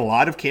getting a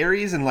lot of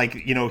carries, and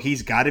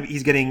he's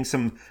getting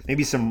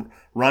some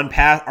run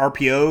pass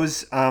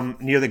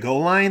RPOs near the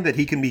goal line, that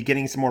he can be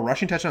getting some more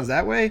rushing touchdowns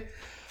that way.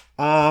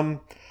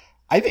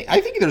 I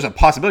think there's a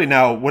possibility.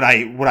 Now, would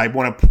I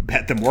want to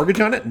bet the mortgage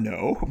on it?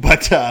 No,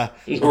 but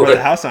or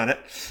the house on it?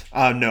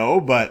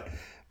 No, but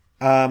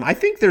I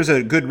think there's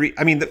a good.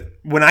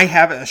 When I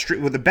have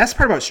the best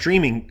part about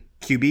streaming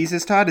QBs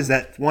is, Todd, is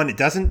that one,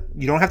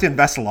 you don't have to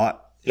invest a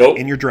lot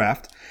in your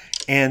draft.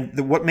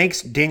 And what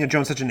makes Daniel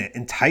Jones such an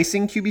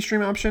enticing QB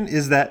stream option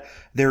is that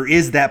there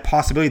is that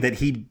possibility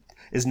that you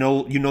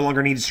no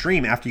longer need to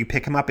stream after you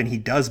pick him up, and he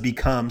does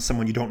become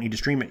someone you don't need to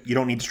stream it. You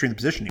don't need to stream the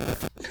position anymore.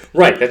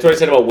 Right. That's what I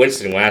said about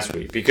Winston last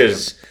week,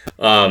 because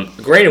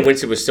granted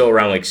Winston was still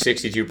around like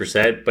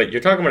 62%, but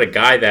you're talking about a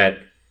guy that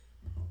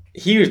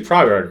he was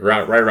probably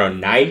right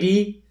around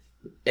 90%.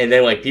 And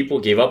then, like, people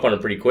gave up on him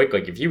pretty quick.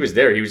 Like, if he was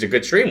there, he was a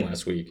good stream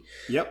last week.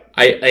 Yep.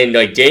 And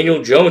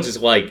Daniel Jones is,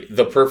 like,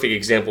 the perfect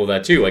example of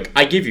that, too. Like,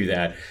 I give you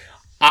that.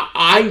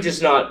 I'm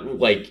just not,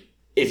 like,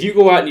 if you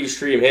go out and you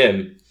stream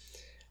him,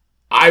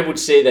 I would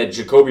say that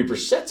Jacoby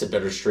Brissett's a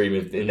better stream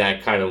in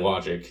that kind of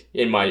logic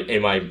in my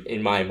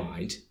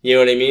mind. You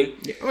know what I mean?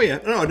 Oh yeah,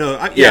 no.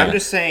 I'm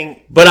just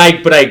saying. But I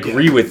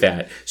agree with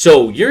that.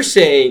 So you're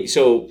saying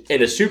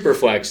in a super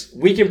flex,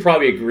 we can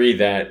probably agree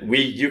that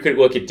you could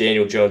look at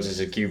Daniel Jones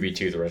as a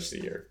QB2 the rest of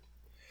the year.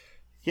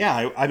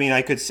 Yeah,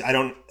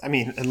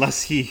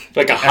 unless he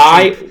like a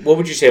high. What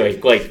would you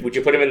say? Like would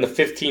you put him in the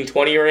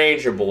 15-20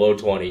 range or below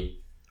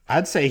 20?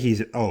 I'd say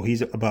he's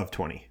above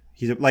 20.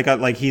 He's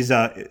he's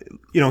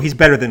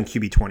better than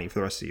QB20 for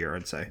the rest of the year,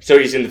 I'd say. So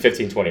he's in the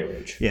 15-20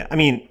 range. Yeah,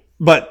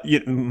 but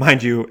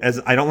mind you,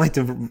 as I don't like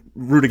to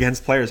root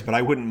against players, but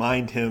I wouldn't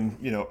mind him.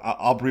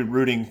 I'll be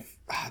rooting.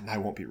 I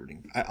won't be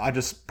rooting. I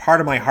just,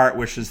 part of my heart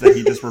wishes that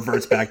he just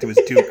reverts back to his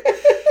Duke.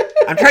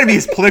 I'm trying to be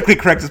as politically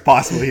correct as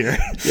possible here.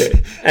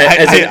 Yeah.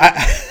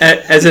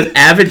 As an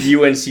avid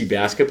UNC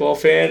basketball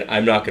fan,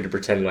 I'm not going to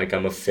pretend like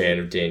I'm a fan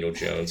of Daniel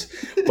Jones,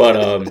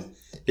 but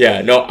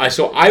yeah, no.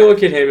 So I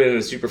look at him in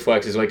the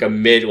Superflex as like a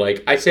mid.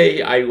 Like I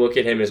say, I look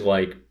at him as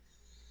like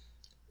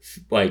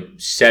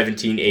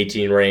 17,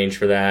 18 range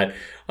for that.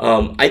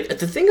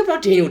 The thing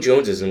about Daniel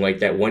Jones is in like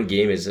that one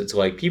game is it's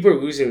like people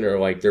are losing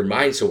their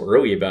mind so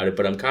early about it.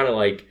 But I'm kind of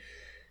like,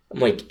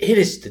 it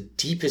is the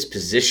deepest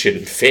position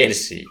in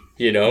fantasy.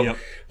 Yep.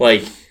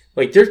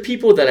 Like there's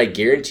people that I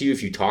guarantee you,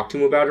 if you talk to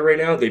them about it right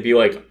now, they'd be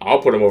like,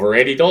 I'll put him over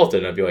Andy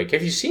Dalton. I'd be like,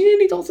 have you seen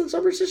Andy Dalton's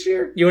numbers this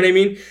year? You know what I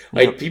mean?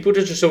 Like, people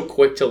just are so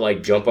quick to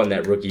like jump on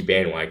that rookie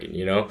bandwagon,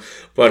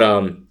 But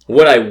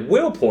what I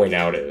will point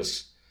out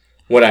is,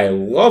 what I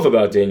love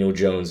about Daniel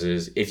Jones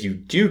is, if you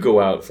do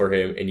go out for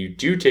him and you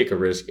do take a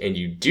risk and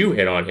you do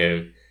hit on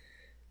him,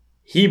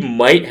 he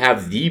might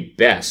have the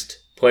best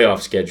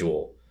playoff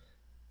schedule.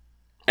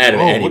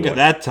 Look at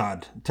that,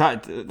 Todd.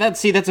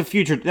 That's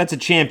a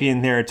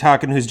champion there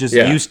talking, who's just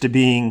used to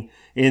being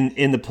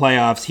in the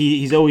playoffs.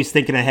 He's always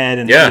thinking ahead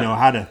and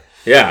how to.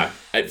 Yeah,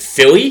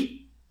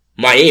 Philly,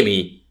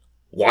 Miami,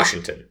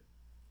 Washington.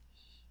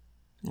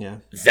 Yeah,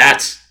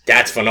 that's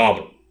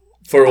phenomenal.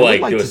 For I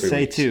would like to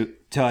say too,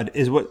 Todd,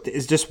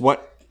 is just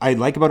what I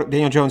like about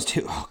Daniel Jones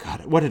too. Oh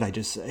God, what did I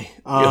just say?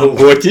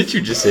 What did you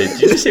just say? Did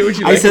you just say what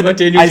you like about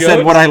Daniel Jones? I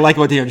said what I like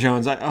about Daniel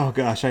Jones. I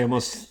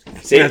almost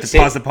have to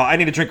pause the pause. I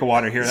need to drink a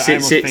water here. Say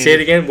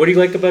it again. What do you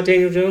like about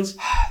Daniel Jones?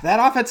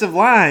 That offensive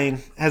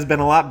line has been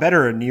a lot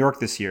better in New York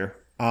this year.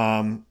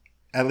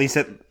 At least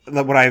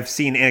what I've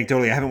seen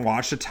anecdotally. I haven't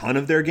watched a ton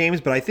of their games,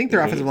 but I think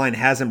their offensive line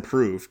has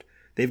improved.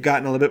 They've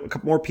gotten a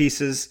couple more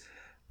pieces.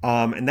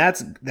 And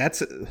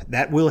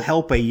that will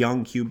help a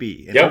young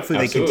QB, and hopefully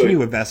they continue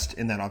to invest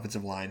in that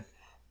offensive line.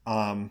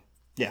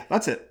 Yeah,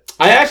 that's it.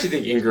 I actually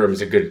think Ingram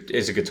is a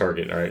good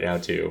target right now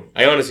too.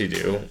 I honestly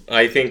do.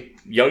 I think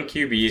young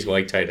QBs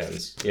like tight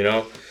ends, you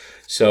know?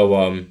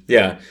 So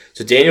yeah.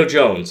 So Daniel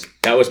Jones,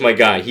 that was my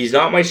guy. He's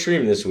not my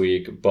stream this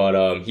week,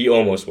 but he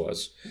almost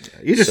was.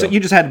 You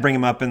just had to bring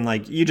him up, and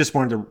like you just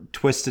wanted to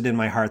twist it in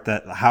my heart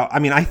that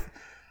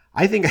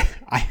I think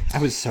I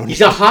was so. He's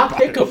a hot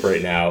pickup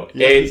right now,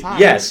 yeah, and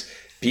yes,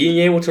 being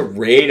able to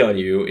rain on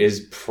you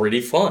is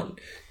pretty fun.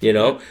 You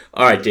know.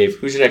 All right, Dave.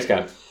 Who's your next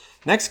guy?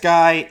 Next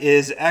guy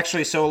is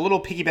actually a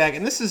little piggyback,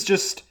 and this is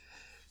just.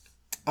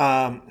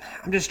 I'm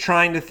just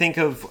trying to think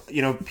of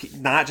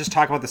not just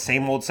talk about the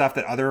same old stuff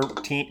that other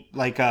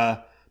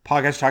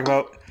podcasts talk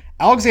about.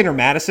 Alexander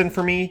Mattison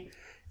for me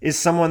is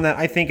someone that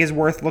I think is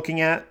worth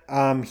looking at.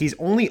 He's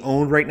only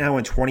owned right now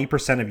in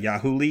 20% of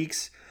Yahoo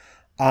leagues.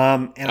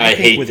 And I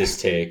hate this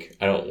take.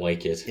 I don't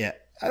like it. Yeah,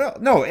 I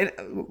don't know.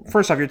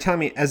 First off, you're telling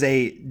me as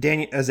a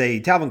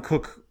Dalvin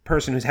Cook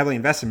person who's heavily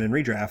invested in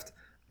redraft,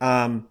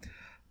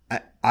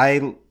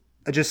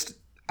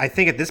 I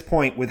think at this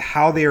point with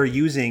how they are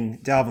using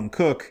Dalvin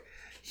Cook,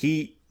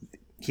 he's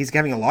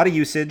having a lot of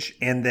usage,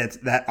 and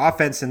that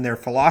offense and their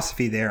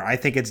philosophy there, I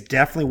think it's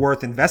definitely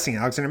worth investing in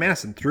Alexander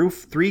Mattison. Through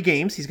 3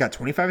 games, he's got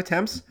 25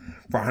 attempts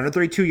for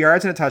 132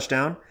 yards and a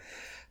touchdown.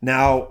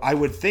 Now, I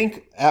would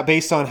think,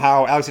 based on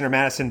how Alexander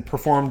Mattison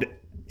performed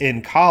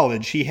in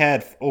college, he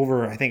had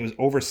over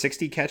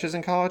 60 catches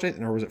in college,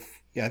 or was it?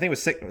 Yeah, I think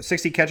it was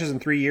 60 catches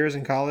in 3 years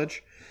in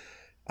college.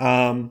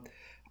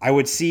 I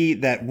would see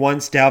that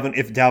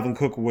if Dalvin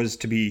Cook was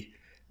to be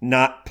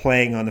not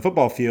playing on the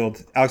football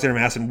field, Alexander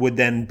Mattison would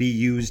then be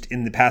used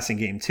in the passing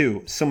game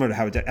too. Similar to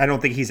how I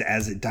don't think he's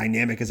as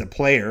dynamic as a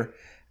player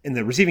in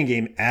the receiving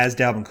game as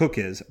Dalvin Cook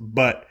is,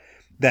 but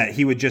that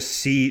he would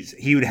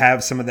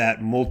have some of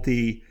that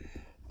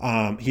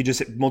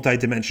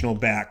multi-dimensional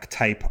back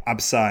type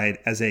upside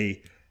as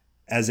a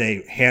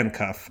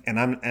handcuff.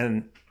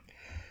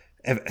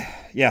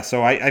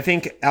 So I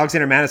think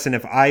Alexander Mattison,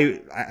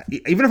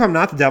 even if I'm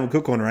not the Dalvin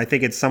Cook owner, I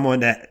think it's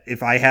someone that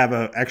if I have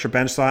an extra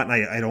bench slot and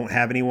I don't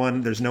have anyone,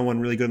 there's no one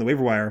really good in the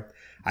waiver wire,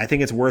 I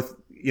think it's worth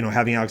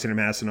having Alexander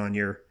Mattison on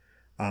your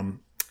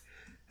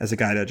as a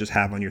guy to just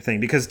have on your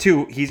thing, because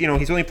too he's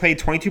only played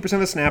 22%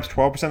 of the snaps,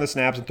 12% of the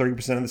snaps, and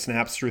 30% of the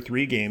snaps through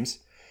 3 games,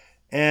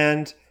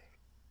 and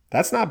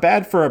that's not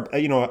bad for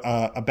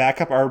a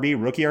backup RB,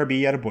 rookie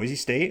RB out of Boise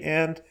State,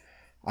 and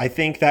I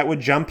think that would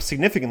jump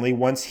significantly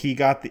once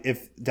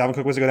if Dalvin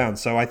Cook was to go down.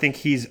 So I think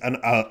he's an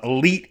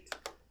elite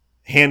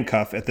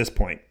handcuff at this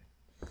point.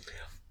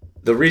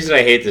 The reason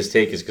I hate this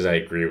take is because I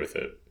agree with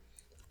it.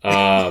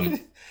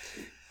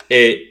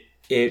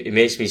 It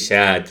makes me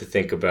sad to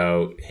think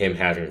about him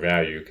having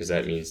value because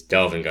that means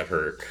Dalvin got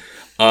hurt.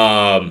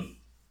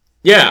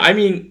 Yeah, I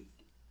mean,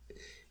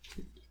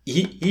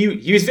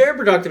 he was very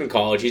productive in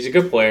college. He's a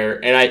good player,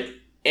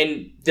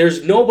 and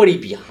there's nobody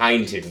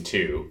behind him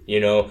too.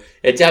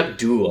 It's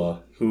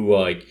Abdullah who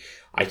I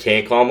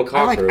can't call him a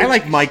cockroach. I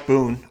like Mike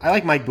Boone. I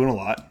like Mike Boone a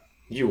lot.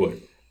 You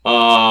would.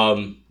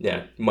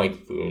 Yeah,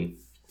 Mike Boone,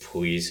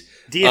 please.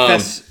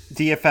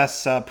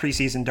 DFS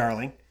preseason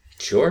darling.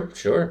 Sure.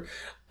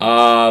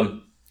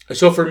 So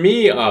for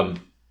me,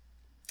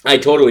 I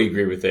totally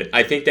agree with it.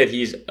 I think that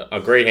he's a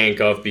great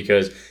handcuff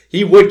because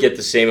he would get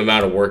the same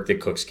amount of work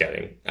that Cook's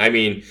getting. I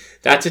mean,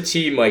 that's a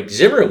team like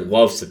Zimmer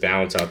loves to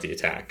balance out the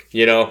attack,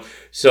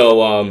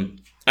 So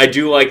I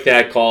do like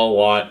that call a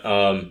lot.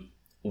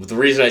 The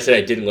reason I said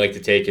I didn't like the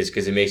take is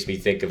because it makes me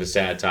think of a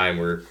sad time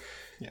where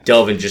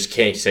Delvin just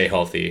can't stay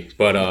healthy.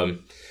 But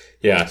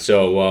yeah.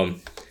 So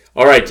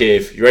all right,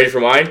 Dave, you ready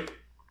for mine?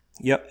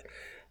 Yep.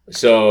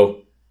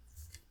 So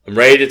I'm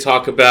ready to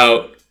talk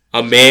about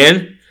a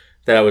man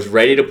that I was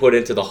ready to put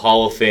into the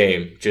Hall of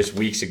Fame just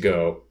weeks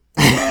ago.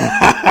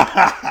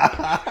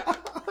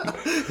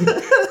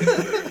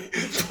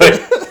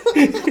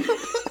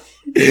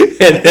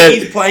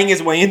 He's playing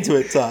his way into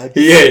it, Todd.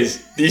 He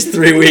is. These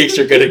 3 weeks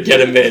are going to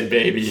get him in,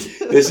 baby.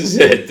 This is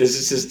it. This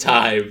is his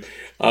time.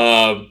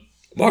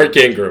 Mark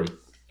Ingram.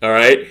 All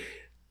right?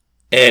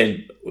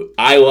 And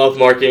I love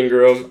Mark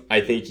Ingram.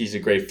 I think he's a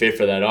great fit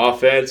for that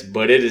offense,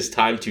 but it is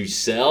time to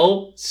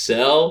sell.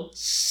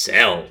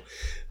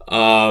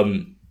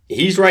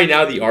 He's right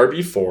now the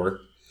RB4.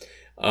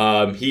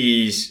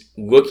 He's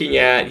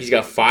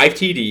got 5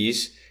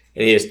 TDs,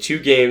 and he has 2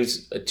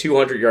 games,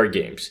 200-yard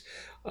games.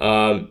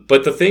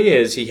 But the thing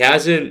is, he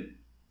hasn't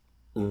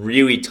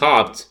really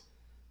topped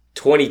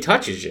 20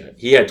 touches yet.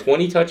 He had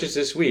 20 touches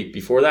this week.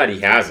 Before that,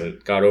 he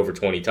hasn't got over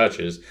 20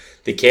 touches.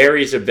 The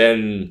carries have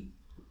been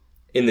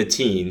in the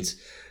teens.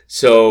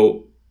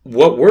 So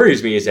what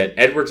worries me is that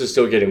Edwards is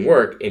still getting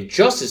work, and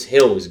Justice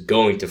Hill is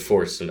going to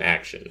force some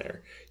action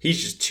there.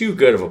 He's just too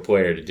good of a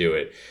player to do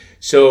it.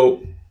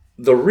 So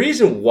the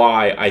reason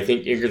why I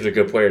think Ingram's a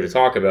good player to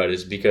talk about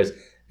is because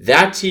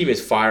that team is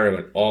firing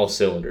on all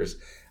cylinders.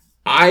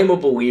 I'm a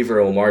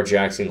believer in Lamar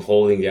Jackson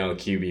holding down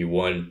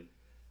QB1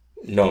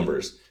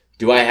 numbers.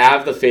 Do I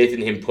have the faith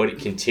in him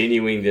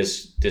continuing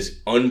this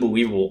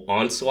unbelievable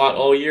onslaught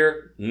all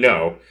year?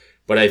 No,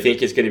 but I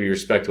think it's going to be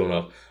respectable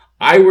enough.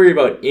 I worry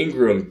about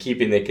Ingram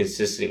keeping it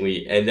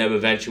consistently and them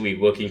eventually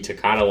looking to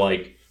kind of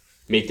like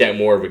make that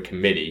more of a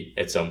committee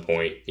at some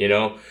point, you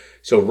know?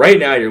 So right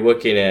now you're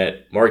looking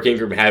at Mark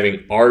Ingram having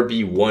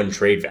RB1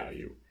 trade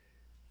value,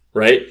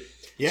 right?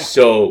 Yeah.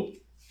 So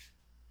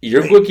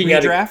you're looking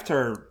at redraft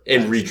or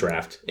in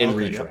redraft,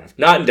 redraft,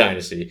 not in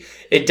dynasty.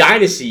 In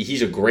dynasty,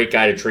 he's a great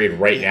guy to trade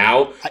right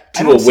now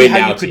to a win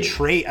now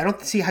team. I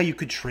don't see how you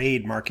could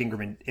trade Mark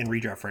Ingram in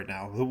redraft right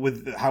now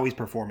with how he's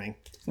performing.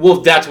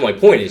 Well, that's my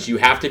point. Is you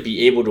have to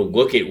be able to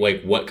look at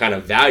like what kind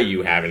of value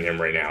you have in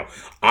him right now.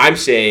 I'm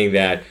saying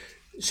that.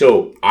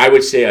 So I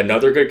would say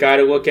another good guy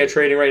to look at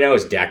trading right now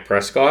is Dak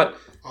Prescott.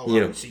 Oh,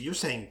 wow. So you're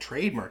saying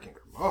trade Mark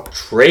Ingram? Oh.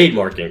 Trade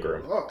Mark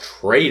Ingram. Oh.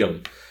 Trade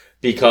him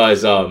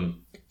because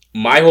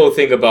my whole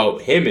thing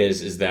about him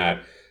is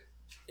that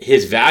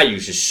his value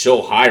is just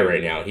so high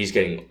right now. He's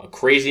getting a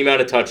crazy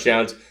amount of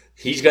touchdowns.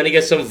 He's going to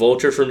get some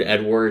vulture from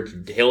Edwards.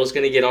 Hill's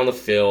going to get on the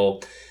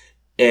fill.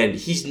 And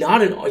he's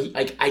not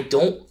I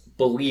don't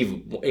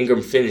believe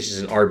Ingram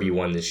finishes an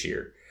RB1 this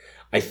year.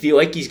 I feel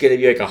like he's going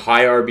to be like a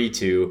high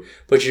RB2,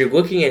 but you're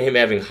looking at him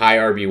having high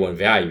RB1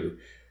 value.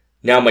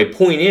 Now, my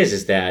point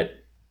is that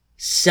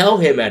sell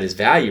him at his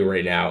value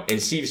right now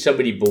and see if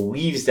somebody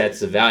believes that's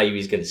the value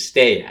he's going to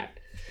stay at.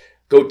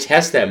 Go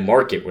test that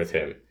market with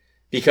him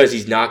because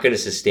he's not going to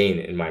sustain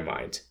it in my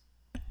mind.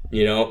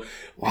 You know?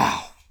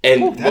 Wow.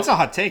 And that's a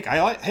hot take.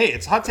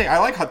 It's a hot take. I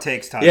like hot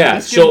takes, Todd. Yeah.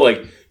 So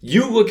like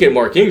you look at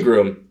Mark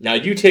Ingram. Now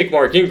you take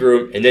Mark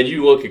Ingram and then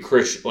you look at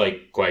Chris,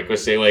 like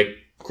let's say like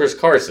Chris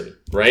Carson,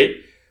 right?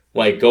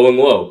 Like going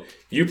low.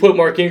 You put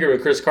Mark Ingram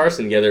and Chris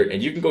Carson together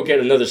and you can go get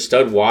another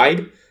stud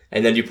wide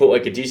and then you put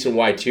like a decent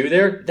wide 2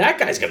 there. That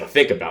guy's going to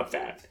think about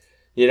that.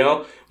 You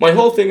know, my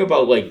whole thing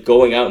about like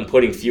going out and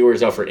putting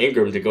feelers out for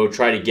Ingram to go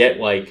try to get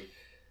like,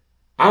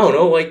 I don't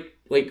know,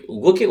 like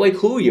look at like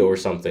Julio or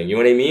something. You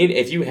know what I mean?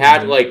 If you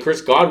had like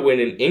Chris Godwin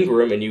and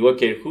Ingram and you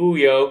look at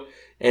Julio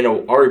and a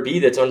RB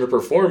that's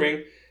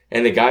underperforming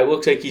and the guy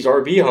looks like he's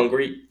RB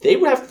hungry, they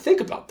would have to think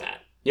about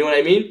that. You know what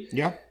I mean?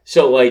 Yeah.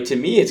 So like to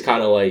me, it's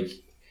kind of like,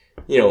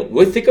 you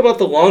know, think about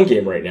the long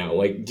game right now.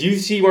 Like, do you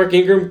see Mark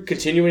Ingram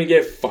continuing to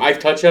get 5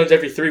 touchdowns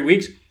every 3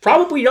 weeks?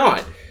 Probably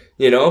not.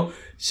 You know,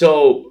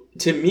 so.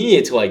 To me,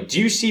 it's like,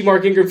 do you see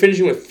Mark Ingram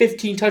finishing with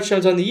 15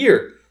 touchdowns on the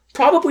year?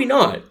 Probably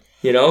not.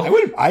 You know,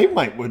 I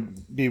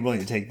would be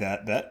willing to take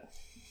that bet.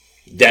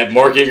 That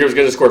Mark Ingram's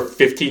going to score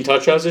 15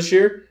 touchdowns this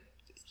year.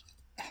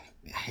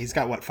 He's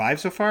got what 5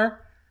 so far.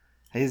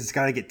 He's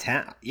got to get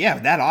 10. Yeah,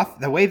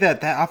 the way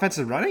that offense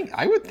is running,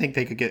 I would think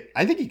they could get.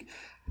 I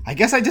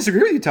guess I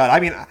disagree with you, Todd.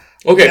 I mean,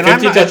 okay,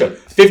 15 touchdowns,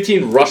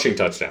 15 rushing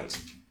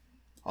touchdowns.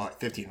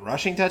 15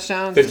 rushing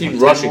touchdowns? 15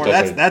 rushing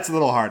touchdowns. That's a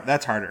little hard.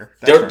 That's harder.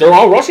 They're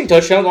all rushing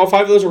touchdowns. All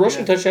 5 of those are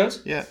rushing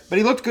touchdowns. Yeah, but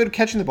he looked good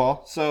catching the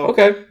ball. So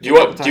okay. Do you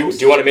want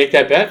to make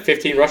that bet?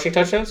 15 rushing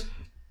touchdowns?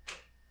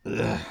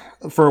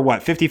 For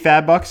what? 50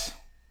 fab bucks?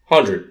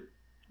 100.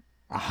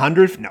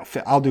 100? No,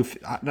 I'll do.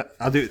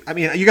 I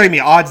mean, you got to give me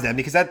odds then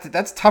because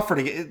that's tougher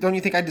to get. Don't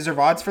you think I deserve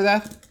odds for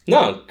that?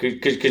 No,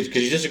 because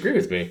you disagree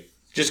with me.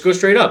 Just go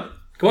straight up.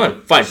 Come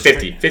on, fine.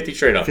 50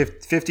 straight up.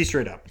 50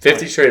 straight up.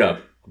 50 straight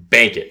up.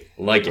 Bank it.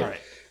 Like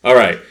it. All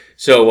right.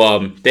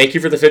 So, thank you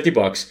for the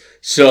 $50.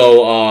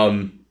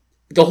 So,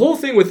 the whole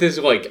thing with this,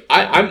 like,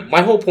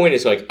 my whole point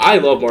is, like, I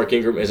love Mark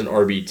Ingram as an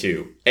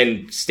RB2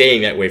 and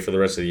staying that way for the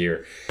rest of the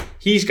year.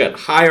 He's got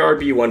high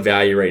RB1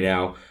 value right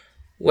now.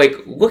 Like,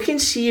 look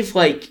and see if,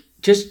 like,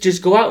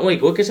 just go out and,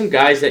 like, look at some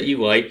guys that you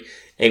like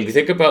and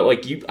think about,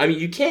 like,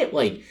 you can't,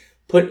 like,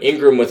 put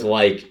Ingram with,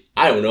 like,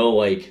 I don't know,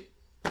 like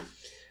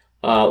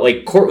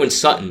Cortland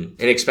Sutton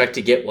and expect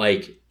to get,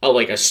 like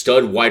a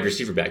stud wide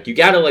receiver back. You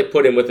got to like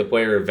put him with a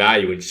player of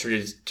value and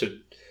to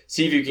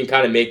see if you can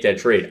kind of make that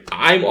trade.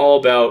 I'm all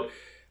about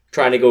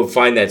trying to go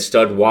find that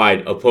stud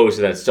wide opposed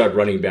to that stud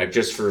running back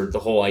just for the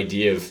whole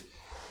idea of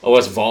a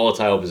less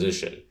volatile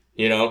position,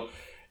 you know?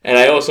 And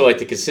I also like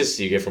the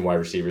consistency you get from wide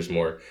receivers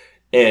more.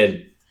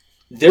 And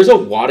there's a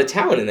lot of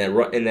talent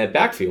in that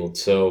backfield.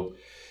 So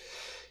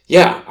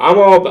yeah, I'm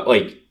all about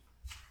like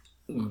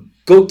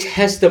go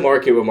test the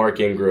market with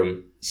Mark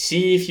Ingram.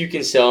 See if you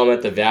can sell him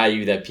at the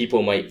value that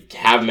people might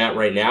have him at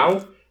right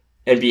now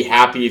and be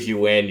happy if you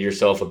land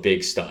yourself a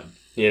big stud,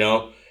 you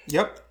know?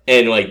 Yep.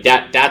 And like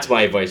that's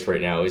my advice right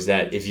now is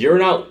that if you're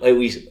not at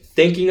least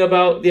thinking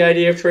about the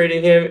idea of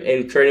trading him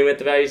and trading him at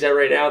the values at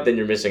right now, then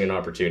you're missing an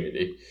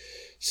opportunity.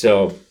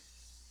 So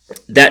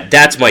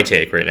that's my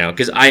take right now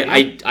because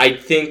I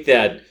think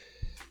that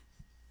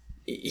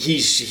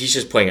he's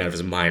just playing out of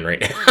his mind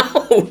right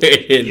now.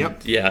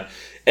 Yep. Yeah.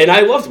 And I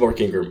loved Mark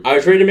Ingram. I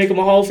was ready to make him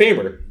a Hall of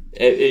Famer.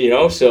 You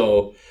know,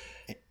 so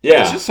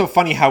yeah, it's just so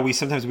funny how we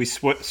sometimes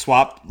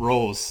swap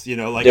roles. You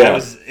know, like I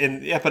was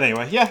in. Yeah, but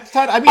anyway, yeah,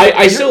 Todd. I mean,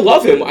 I still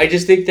love him. I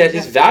just think that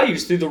his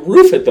value's through the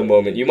roof at the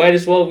moment. You might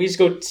as well at least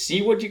go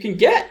see what you can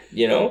get.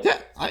 You know? Yeah.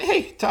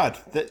 Hey, Todd.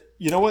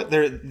 You know what?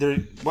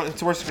 What's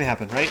the worst that can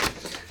happen, right?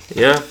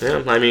 Yeah.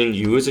 I mean,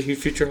 you as a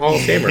future Hall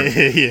of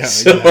Famer. Yeah.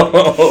 So,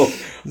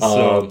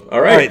 all right.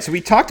 All right. So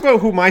we talked about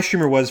who my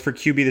streamer was for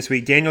QB this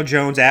week. Daniel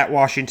Jones at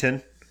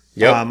Washington.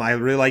 Yep. I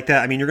really like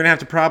that. I mean, you're going to have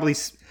to probably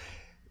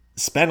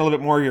spend a little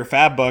bit more of your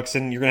fab bucks,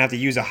 and you're going to have to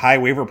use a high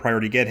waiver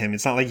priority to get him.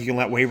 It's not like you can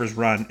let waivers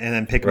run and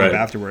then pick him up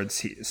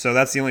afterwards. So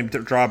that's the only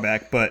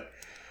drawback. But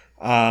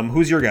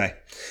who's your guy?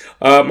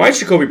 Mine's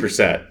Jacoby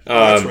Brissett.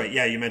 That's right.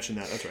 Yeah, you mentioned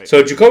that. That's right.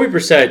 So Jacoby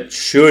Brissett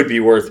should be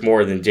worth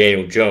more than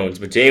Daniel Jones,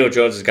 but Daniel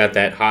Jones has got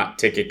that hot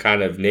ticket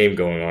kind of name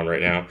going on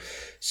right now.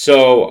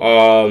 So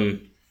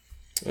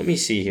let me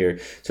see here.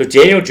 So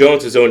Daniel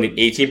Jones is owned in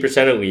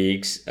 18% of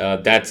leagues.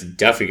 That's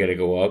definitely going to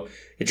go up.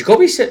 And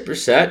Jacoby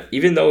Brissett,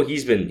 even though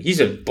he's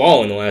been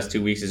balling the last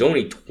 2 weeks, is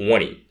only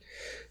 20.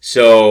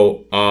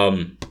 So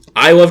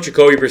I love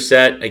Jacoby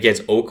Brissett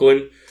against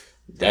Oakland.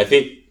 I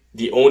think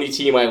the only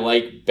team I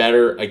like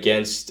better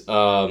against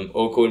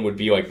Oakland would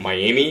be like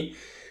Miami.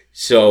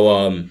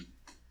 So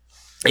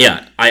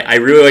yeah, I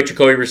really like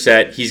Jacoby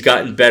Brissett. He's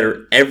gotten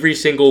better every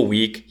single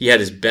week. He had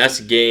his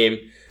best game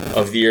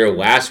of the year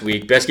last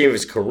week. Best game of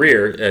his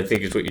career, I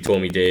think is what you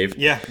told me, Dave.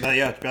 Yeah, best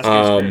game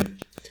of his career.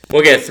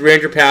 We'll get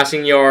 300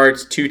 passing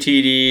yards, 2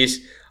 TDs.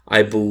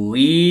 I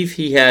believe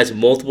he has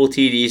multiple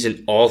TDs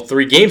in all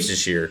 3 games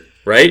this year,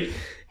 right?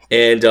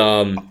 And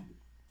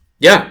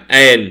yeah,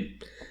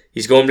 and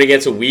he's going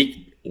against a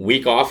weak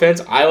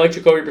offense. I like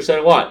Jacoby Brissett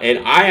a lot, and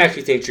I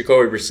actually think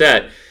Jacoby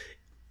Brissett,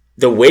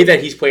 the way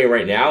that he's playing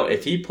right now,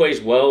 if he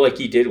plays well like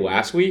he did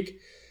last week,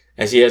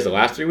 as he has the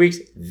last 3 weeks,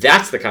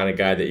 that's the kind of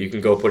guy that you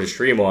can go put a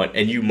stream on,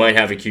 and you might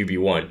have a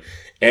QB1.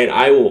 And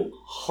I will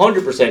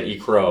 100% eat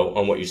crow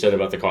on what you said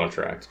about the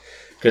contract.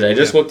 Because I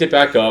just looked it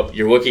back up.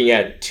 You're looking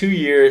at 2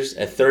 years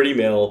at $30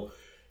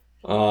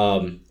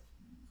 million.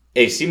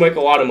 It seemed like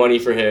a lot of money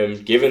for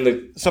him, given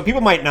the... So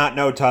people might not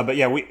know, Todd, but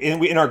yeah, we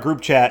in our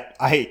group chat,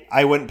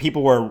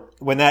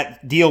 when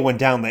that deal went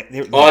down...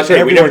 that's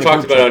right. We never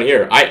talked about it on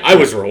here. I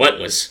was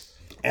relentless.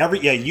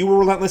 You were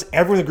relentless.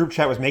 Everyone in the group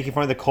chat was making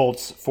fun of the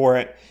Colts for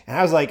it. And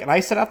I was like, and I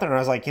sat out there and I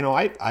was like,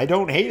 I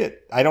don't hate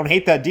it. I don't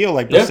hate that deal.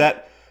 Like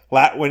Brissett,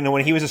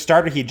 when he was a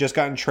starter, he'd just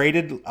gotten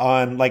traded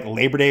on like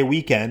Labor Day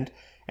weekend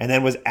and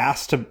then was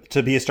asked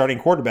to be a starting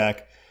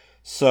quarterback.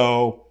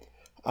 So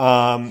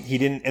he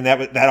didn't, and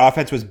that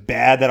offense was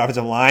bad. That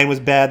offensive line was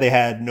bad. They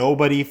had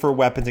nobody for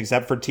weapons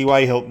except for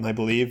T.Y. Hilton, I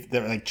believe.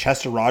 Like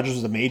Chester Rogers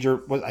was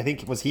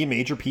was he a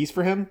major piece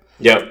for him?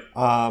 Yep.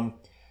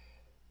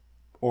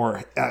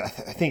 Or I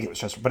think it was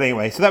Chester. But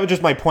anyway, so that was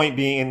just my point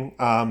being,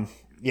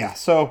 yeah.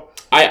 So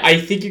I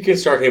think you can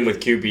start him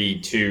with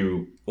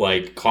QB2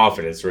 like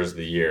confidence the rest of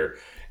the year,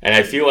 and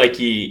I feel like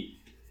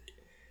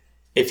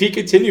if he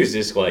continues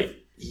this, like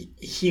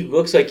he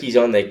looks like he's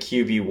on that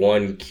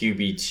QB1,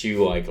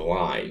 QB2 like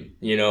line,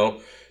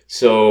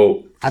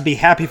 So I'd be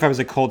happy if I was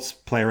a Colts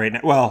player right now.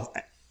 Well,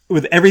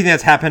 with everything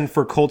that's happened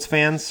for Colts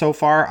fans so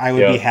far, I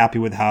would be happy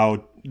with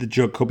how the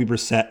Jacoby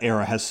Brissett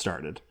era has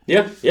started.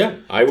 Yeah,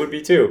 I would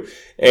be too.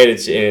 And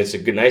it's a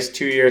good, nice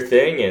 2-year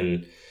thing,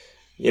 and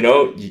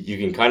you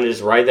can kind of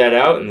just ride that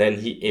out, and then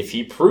if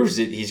he proves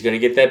it, he's going to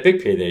get that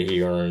big pay that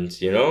he earns.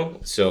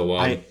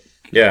 So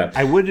yeah.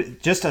 I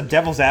would, just a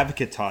devil's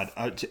advocate, Todd,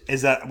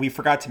 is that we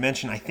forgot to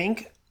mention. I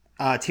think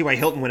T.Y.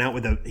 Hilton went out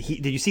with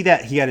did you see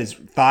that he had his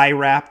thigh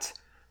wrapped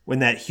when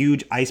that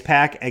huge ice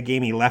pack at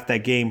game? He left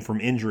that game from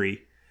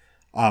injury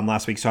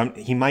last week, so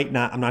he might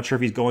not. I'm not sure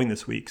if he's going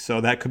this week.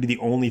 So that could be the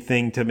only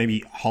thing to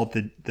maybe halt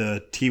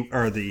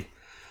the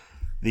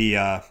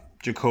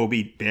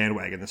Jacoby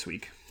bandwagon this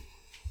week.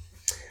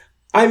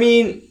 I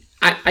mean,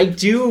 I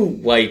do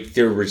like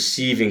their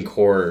receiving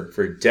core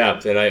for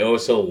depth, and I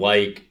also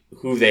like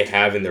who they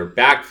have in their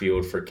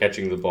backfield for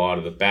catching the ball out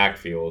of the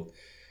backfield.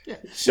 Yeah.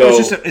 So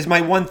it's just is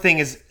my one thing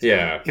is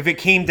if it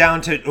came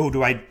down to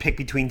do I pick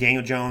between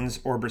Daniel Jones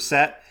or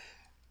Brissett?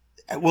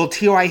 Will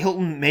T.Y.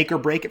 Hilton make or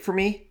break it for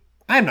me?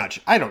 I'm not.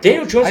 I don't.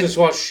 Daniel Jones just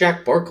watched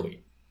Shaq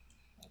Barkley.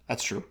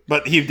 That's true,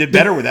 but he did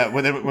better with that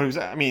when it was.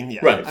 I mean, yeah.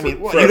 Right. I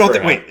mean, you don't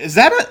think? Wait, is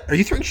that are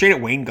you throwing shade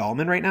at Wayne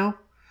Gallman right now?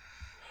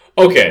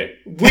 Okay,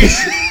 we'll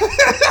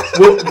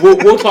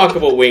talk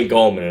about Wayne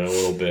Gallman in a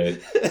little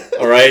bit.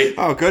 All right.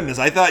 Oh goodness,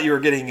 I thought you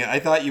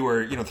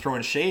were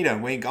throwing shade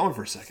on Wayne Gallman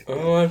for a second.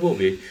 Oh, I will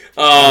be.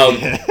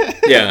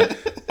 Yeah.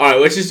 All right,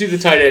 let's just do the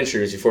tight end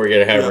streamers before we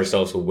get ahead of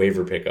ourselves with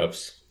waiver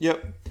pickups.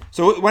 Yep.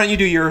 So why don't you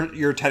do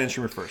your tight end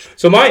streamer first?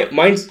 So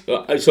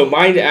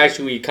mine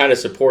actually kind of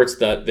supports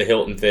the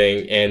Hilton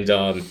thing,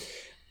 and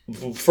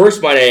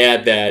first might I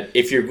add that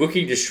if you're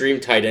looking to stream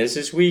tight ends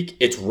this week,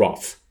 it's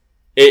rough.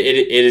 It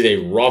is a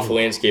rough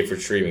landscape for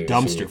streaming.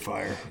 Dumpster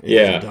fire.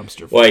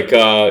 Dumpster fire. Like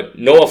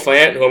Noah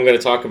Fant, who I'm going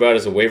to talk about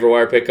as a waiver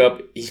wire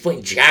pickup, he's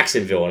playing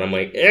Jacksonville, and I'm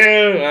like,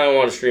 I don't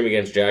want to stream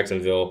against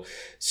Jacksonville.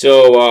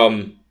 So,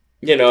 and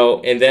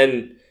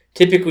then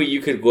typically you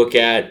could look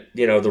at,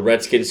 the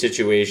Redskins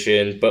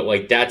situation, but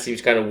like that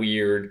seems kind of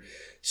weird.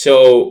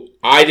 So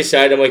I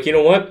decided, I'm like, you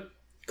know what?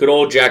 Good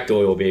old Jack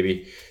Doyle,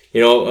 baby.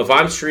 If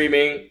I'm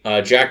streaming,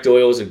 Jack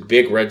Doyle is a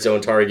big red zone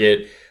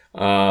target.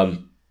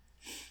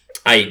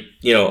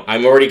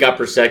 I'm already got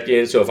Brissett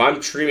in, so if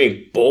I'm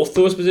streaming both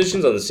those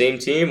positions on the same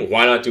team,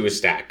 why not do a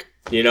stack?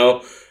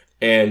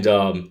 And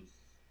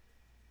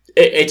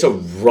it's a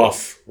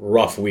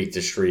rough week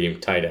to stream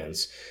tight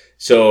ends.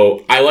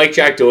 So I like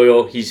Jack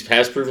Doyle. He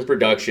has proven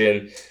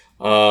production.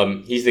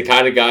 He's the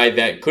kind of guy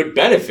that could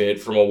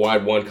benefit from a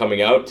wide one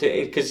coming out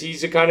because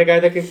he's the kind of guy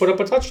that can put up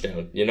a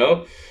touchdown, you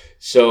know?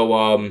 So,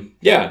 I'm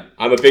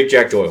a big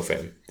Jack Doyle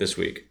fan this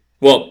week.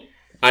 Well,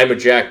 I'm a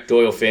Jack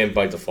Doyle fan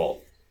by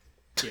default.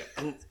 Yeah,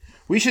 and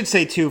we should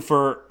say, too,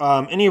 for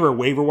any of our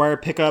waiver wire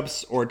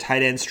pickups or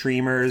tight end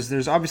streamers,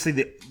 there's obviously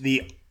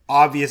the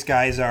obvious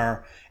guys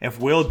are, if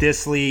Will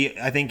Dissly,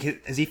 I think,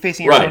 is he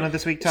facing Arizona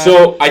this week, Todd?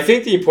 So I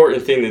think the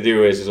important thing to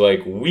do is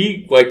like,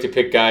 we like to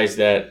pick guys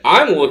that,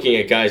 I'm looking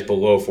at guys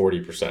below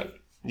 40%.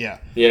 Yeah.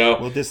 You know?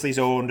 Will Dissly's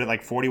owned at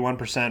like 41%,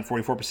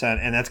 44%,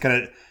 and that's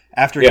going to,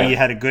 after he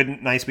had a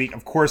good, nice week,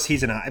 of course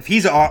if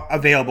he's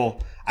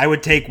available, I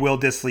would take Will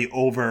Dissly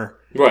over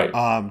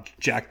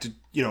Jack,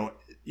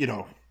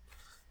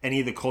 any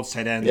of the Colts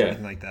tight ends or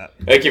anything like that.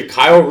 Like if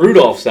Kyle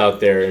Rudolph's out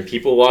there and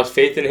people lost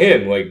faith in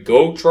him, like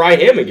go try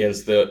him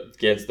against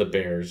the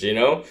Bears, you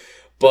know?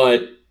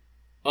 But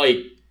like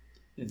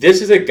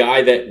this is a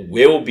guy that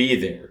will be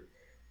there,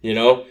 you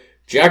know?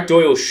 Jack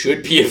Doyle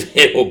should be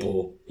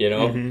available, you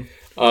know?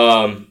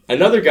 Mm-hmm.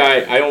 Another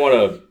guy, I don't want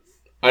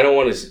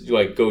to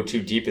like go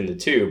too deep into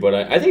two, but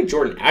I think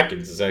Jordan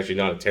Atkins is actually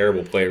not a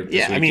terrible player.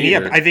 This week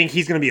either. I think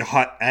he's going to be a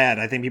hot ad.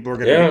 I think people are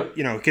going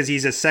to, because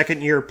he's a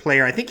second-year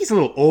player. I think he's a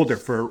little older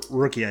for a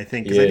rookie. I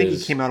think because I think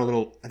he came out a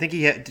little. I think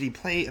did he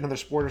play another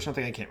sport or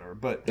something? I can't remember.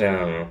 But I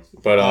don't know.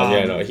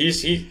 But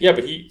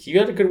he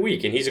had a good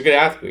week and he's a good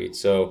athlete.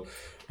 So,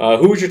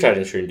 who was your tight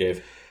end stream,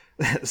 Dave?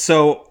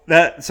 So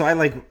I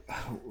like.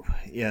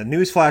 Yeah,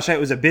 newsflash, it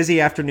was a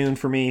busy afternoon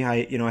for me.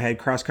 I had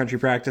cross-country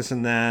practice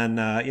and then,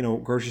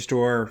 grocery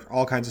store,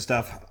 all kinds of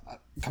stuff.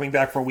 Coming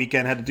back for a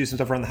weekend, had to do some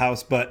stuff around the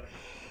house. But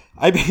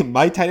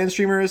my tight end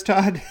streamer is,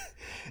 Todd,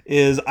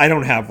 is I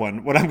don't have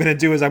one. What I'm going to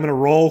do is I'm going to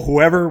roll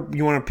whoever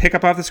you want to pick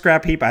up off the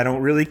scrap heap. I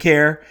don't really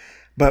care.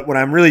 But what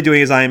I'm really doing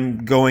is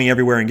I'm going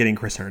everywhere and getting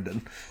Chris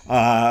Herndon.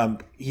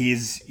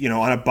 He's,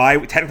 on a bye.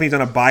 Technically, he's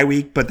on a bye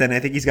week, but then I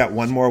think he's got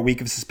one more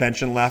week of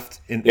suspension left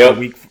in a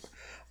week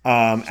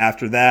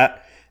after that.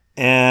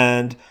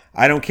 And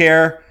I don't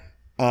care.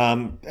 I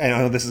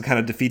know this is kind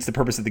of defeats the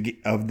purpose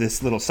of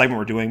this little segment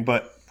we're doing,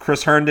 but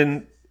Chris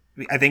Herndon,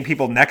 I think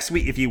people next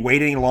week, if you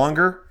wait any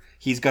longer,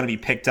 he's going to be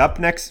picked up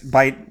he's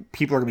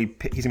going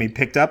to be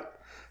picked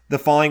up the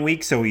following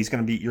week. So you're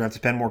going to have to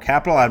spend more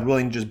capital. I'd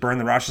willing to just burn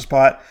the roster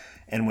spot.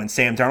 And when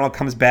Sam Darnold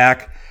comes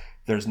back,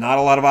 there's not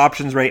a lot of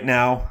options right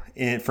now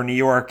for New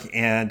York.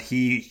 And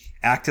he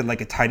acted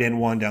like a tight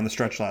end one down the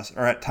stretch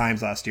at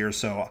times last year.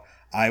 So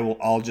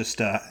I'll just,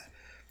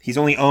 he's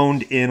only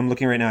owned I'm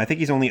looking right now, I think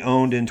he's only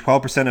owned in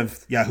 12%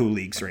 of Yahoo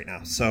leagues right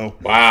now. So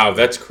wow,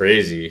 that's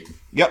crazy.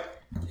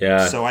 Yep.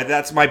 Yeah. So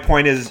that's my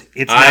point is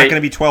it's not going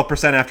to be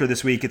 12% after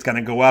this week. It's going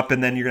to go up,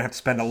 and then you're going to have to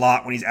spend a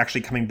lot when he's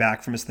actually coming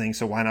back from his thing.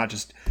 So why not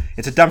just –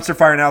 it's a dumpster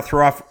fire now.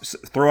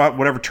 Throw out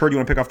whatever turd you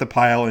want to pick off the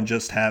pile and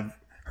just have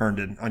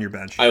Herndon on your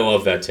bench. I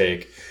love that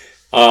take.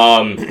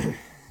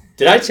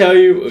 Did I tell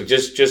you,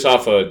 just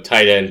off a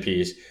tight end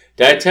piece,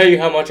 did I tell you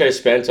how much I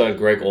spent on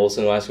Greg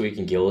Olsen last week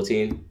in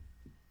Guillotine?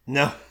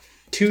 No.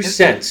 2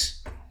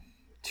 cents.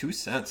 2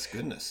 cents,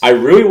 goodness. I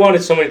really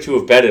wanted somebody to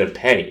have betted a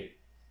penny,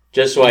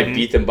 just so I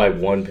beat them by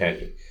 1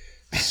 penny.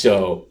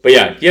 So, but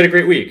yeah, he had a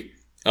great week.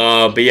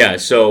 I love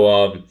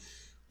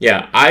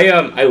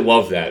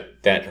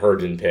that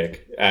Herndon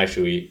pick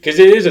actually, because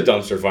it is a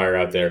dumpster fire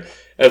out there.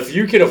 If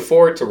you can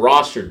afford to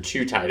roster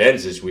 2 tight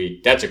ends this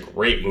week, that's a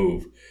great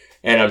move,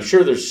 and I'm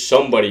sure there's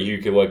somebody you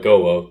can let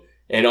go of.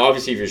 And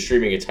obviously, if you're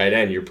streaming a tight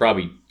end, you're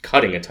probably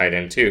cutting a tight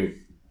end too.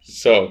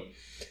 So.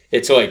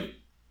 It's like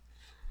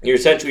you're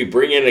essentially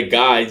bringing in a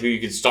guy who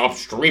you can stop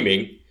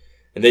streaming,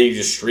 and then you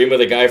just stream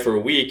with a guy for a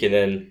week, and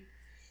then,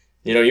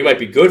 you might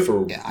be good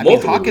for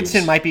Hawkinson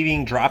weeks. might be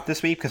being dropped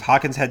this week because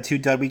Hawkins had 2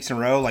 dud weeks in a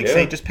row.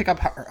 Say, just pick up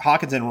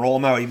Hawkins and roll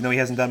him out, even though he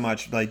hasn't done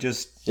much. Like,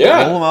 just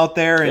roll him out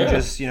there and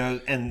just,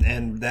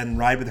 and then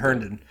ride with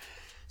Herndon.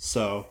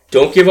 So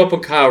don't give up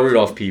on Kyle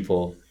Rudolph,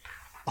 people.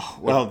 Oh,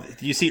 well,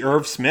 do you see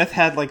Irv Smith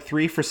had like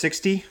 3 for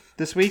 60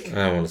 this week?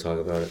 I don't want to talk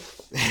about it.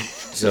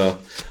 So,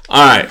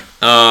 all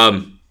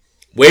right.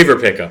 Waiver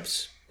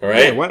pickups. All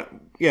right. What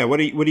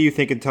are you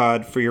thinking,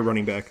 Todd, for your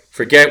running back?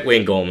 Forget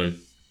Wayne Goldman.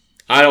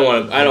 I don't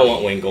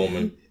want Wayne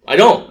Goldman. I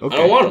don't. Okay. I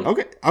don't want him.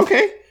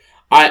 Okay.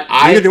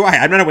 Neither do I.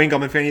 I'm not a Wayne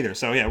Goldman fan either.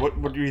 So yeah,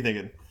 what are you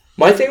thinking?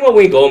 My thing about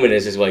Wayne Goldman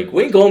is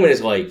Wayne Goldman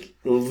is like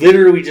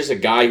literally just a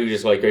guy who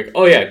just like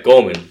oh yeah,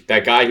 Goldman,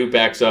 that guy who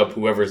backs up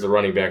whoever's the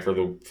running back for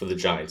the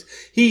Giants.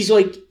 It feels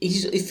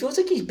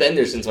like he's been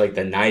there since like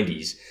the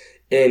 90s.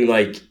 And,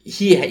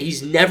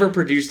 he's never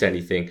produced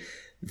anything.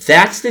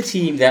 That's the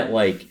team that,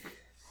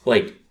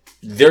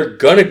 they're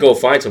going to go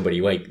find somebody.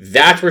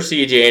 That's where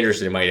C.J.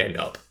 Anderson might end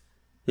up.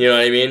 You know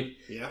what I mean?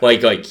 Yeah.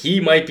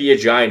 He might be a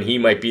Giant. He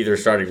might be their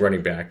starting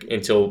running back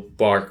until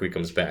Barkley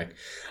comes back.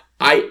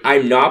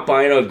 I'm not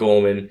buying on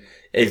Goldman.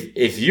 I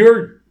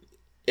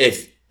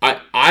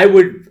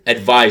would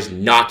advise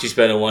not to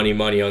spend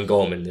money on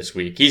Goldman this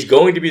week. He's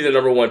going to be the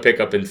number 1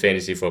 pickup in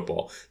fantasy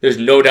football. There's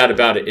no doubt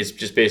about it. It's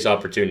just based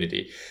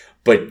opportunity.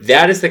 But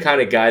that is the kind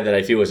of guy that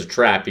I feel is a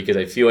trap because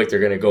I feel like they're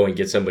going to go and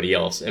get somebody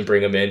else and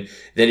bring him in.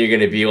 Then you're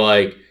going to be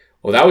like,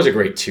 Well, that was a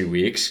great 2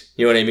 weeks.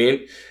 You know what I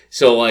mean?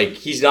 So like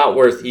he's not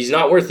worth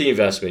the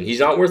investment. He's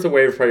not worth the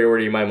waiver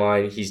priority in my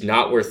mind. He's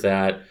not worth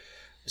that.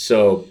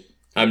 So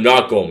I'm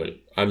not going.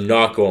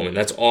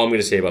 That's all I'm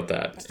going to say about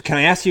that. Can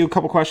I ask you a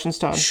couple questions,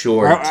 Todd?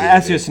 Sure. I'll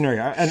ask you a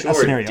scenario.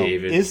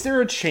 David. Is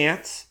there a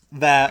chance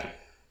that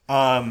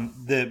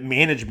the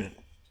management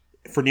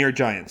for New York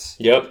Giants?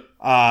 Yep.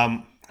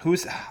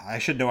 Who's their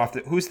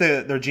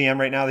GM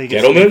right now? That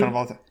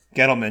Gettleman?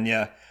 Gettleman,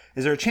 yeah.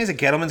 Is there a chance that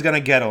Gettleman's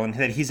going to Gettle and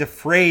that he's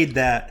afraid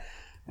that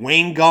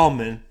Wayne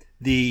Gallman,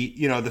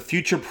 the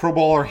future Pro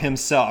Bowler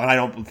himself, and I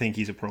don't think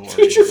he's a Pro Bowler.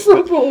 Future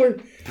Pro Bowler.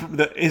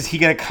 Is he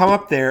going to come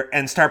up there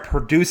and start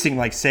producing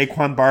like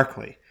Saquon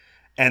Barkley?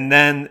 And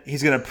then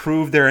he's going to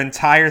prove their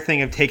entire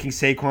thing of taking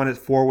Saquon at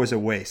 4 was a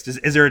waste.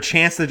 Is there a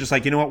chance that just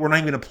like, you know what, we're not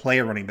even going to play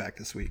a running back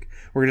this week.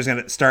 We're just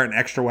going to start an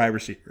extra wide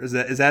receiver.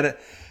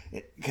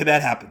 Could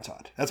that happen,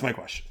 Todd? That's my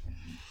question.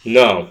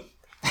 No.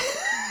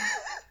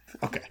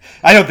 Okay.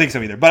 I don't think so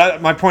either.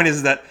 But my point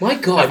is that... My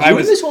God, you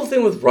do this whole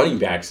thing with running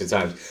backs at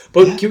times.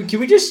 But can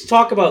we just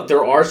talk about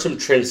there are some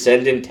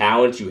transcendent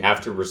talents you have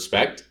to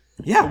respect?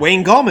 Yeah,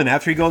 Wayne Gallman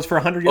after he goes for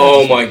 100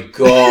 yards. Oh, my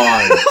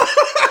God.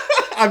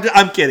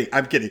 I'm kidding.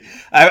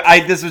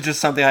 This was just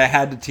something I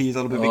had to tease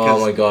a little bit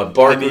because... Oh, my God.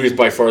 Barkley is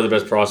by far the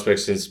best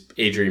prospect since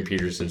Adrian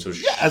Peterson. So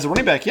as a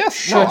running back,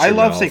 yes. I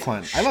love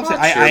Saquon.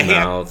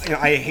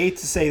 I hate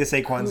to say that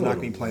Saquon's not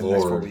going to be playing the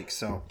next 4 weeks,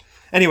 so...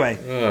 Anyway,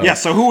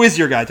 so who is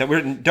your guy?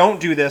 Don't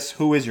do this.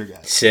 Who is your guy?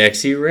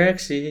 Sexy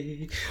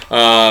Rexy.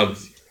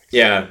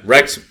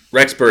 Rex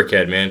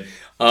Burkhead, man.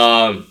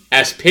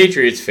 As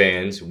Patriots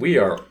fans, we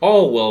are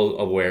all well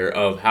aware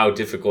of how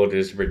difficult it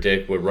is to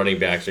predict what running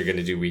backs are going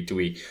to do week to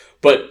week.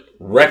 But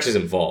Rex is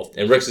involved,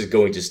 and Rex is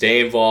going to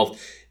stay involved.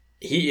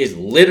 He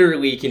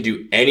can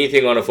do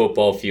anything on a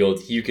football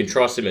field. You can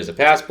trust him as a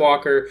pass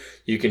blocker.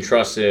 You can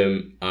trust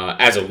him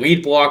as a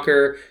lead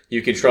blocker.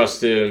 You can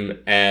trust him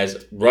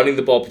as running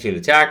the ball between the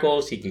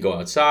tackles. He can go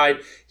outside.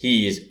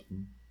 He is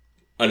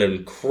an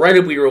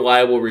incredibly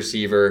reliable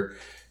receiver.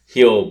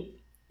 He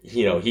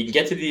can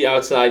get to the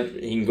outside.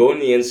 He can go in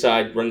the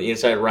inside, run the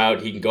inside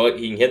route. He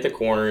can hit the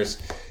corners.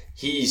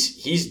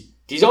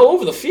 He's all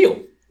over the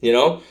field,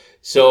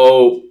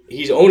 So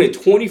he's owned in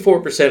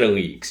 24% of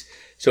leagues.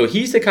 So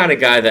he's the kind of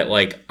guy that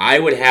like I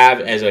would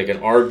have as like an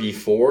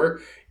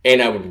RB4,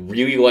 and I would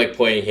really like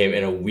playing him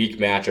in a weak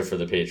matchup for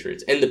the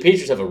Patriots. And the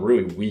Patriots have a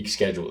really weak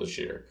schedule this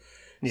year.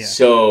 Yeah.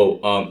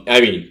 So,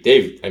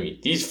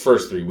 these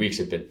first 3 weeks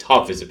have been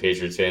tough as a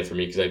Patriots fan for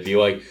me because I'd be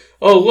like,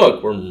 oh,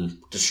 look, we're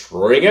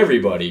destroying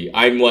everybody.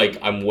 I'm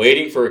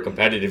waiting for a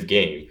competitive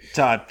game.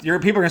 Todd, people are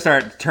going to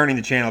start turning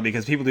the channel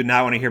because people do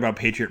not want to hear about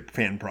Patriot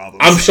fan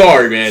problems. I'm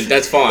sorry, man.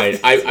 That's fine.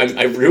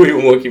 I really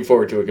am looking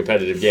forward to a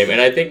competitive game,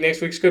 and I think next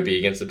week's could be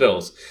against the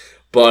Bills.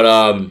 But,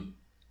 I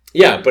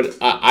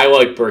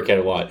like Burkhead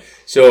a lot.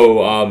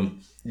 So,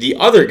 the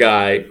other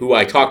guy who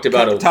I talked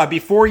about... Todd,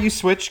 before you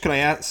switch, can I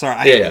ask...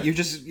 Sorry,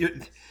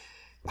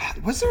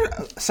 was there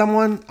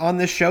someone on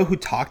this show who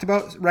talked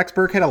about Rex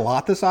Burkhead a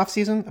lot this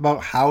offseason?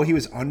 About how he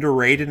was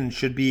underrated and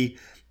should be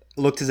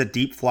looked as a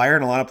deep flyer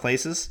in a lot of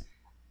places?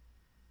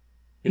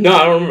 No,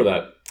 I don't remember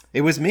that.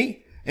 It was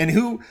me. And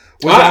who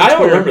was I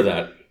don't remember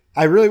that.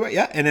 I really...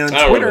 Yeah, and on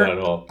Twitter... At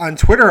all. On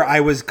Twitter, I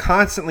was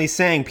constantly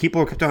saying...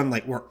 People kept on,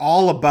 like, we're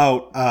all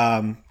about...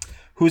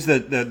 who's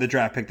the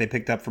draft pick they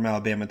picked up from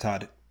Alabama,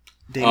 Todd?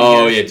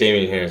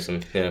 Damian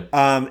Harrison. Yeah.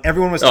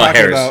 Everyone was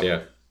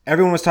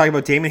talking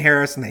about Damian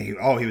Harris, and he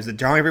was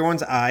drawing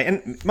everyone's eye.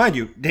 And mind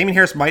you, Damian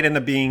Harris might end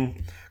up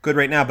being good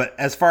right now, but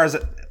as far as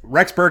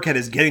Rex Burkhead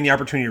is getting the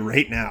opportunity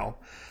right now,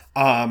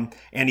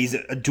 and he's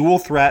a dual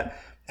threat.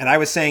 And I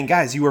was saying,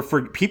 guys, you were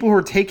for people who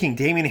are taking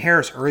Damian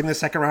Harris early in the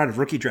second round of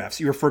rookie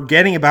drafts. You were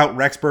forgetting about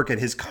Rex Burkhead,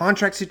 his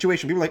contract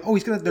situation. People were like,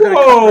 they're going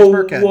to cut Rex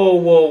Burkhead.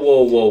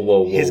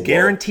 Whoa. His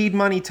guaranteed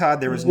money, Todd.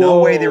 There was no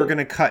way they were going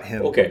to cut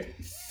him. Okay.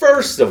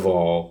 First of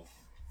all,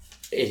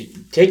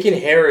 taking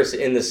Harris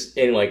in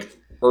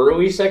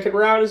early second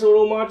round is a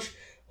little much.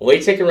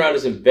 Late second round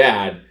isn't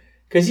bad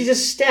because he's a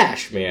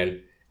stash,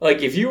 man.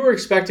 Like if you were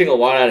expecting a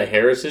lot out of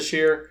Harris this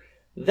year,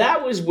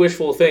 that was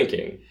wishful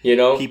thinking,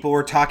 People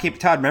were talking,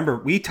 Todd, remember,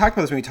 we talked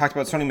about this when we talked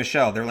about Sony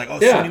Michel. They're like,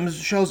 Sony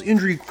Michel's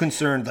injury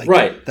concerned. Like,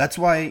 right. That's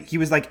why he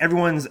was like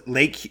everyone's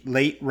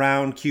late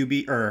round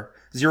QB or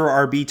zero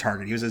RB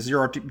target. He was a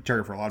zero RB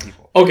target for a lot of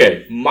people.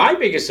 Okay, my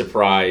biggest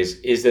surprise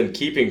is them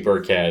keeping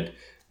Burkhead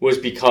was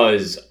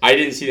because I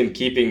didn't see them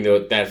keeping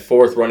that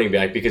fourth running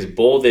back because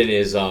Bolden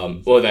is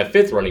that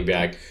fifth running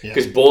back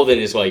because Bolden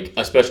is like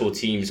a special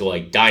teams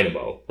like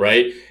dynamo,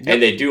 right? Yep. And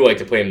they do like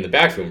to play him in the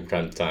backfield from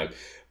time to time.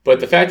 But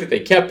the fact that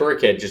they kept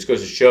Burkhead just goes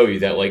to show you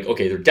that, like,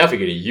 okay, they're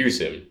definitely going to use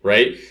him,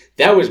 right?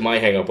 That was my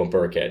hang-up on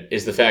Burkhead,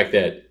 is the fact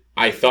that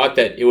I thought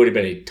that it would have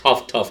been a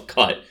tough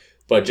cut,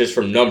 but just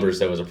from numbers,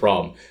 that was a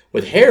problem.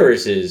 With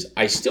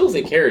I still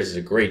think Harris is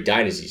a great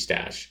dynasty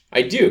stash.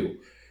 I do.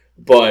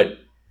 But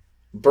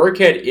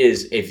Burkhead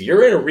is, if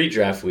you're in a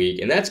redraft league,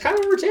 and that's kind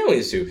of what we're tailing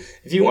this to,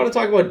 if you want to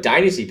talk about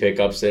dynasty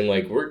pickups, then,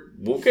 like,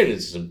 we'll get into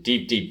some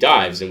deep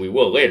dives, and we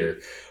will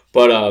later.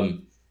 But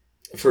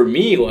for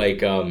me,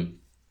 like...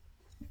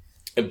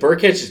 And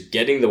Burkhead's just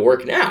getting the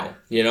work now,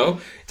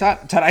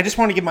 Todd, I just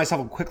want to give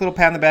myself a quick little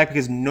pat on the back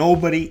because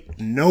nobody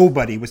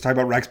was talking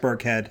about Rex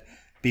Burkhead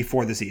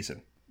before the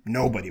season.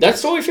 Nobody.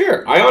 That's totally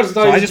fair. I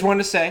just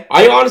wanted to say.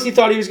 I honestly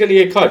thought he was going to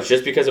get cut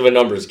just because of a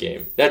numbers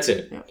game. That's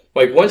it. Yeah.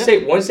 Like once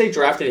they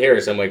drafted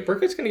Harris, I'm like,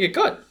 Burkhead's going to get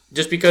cut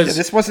just because. Yeah,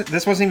 this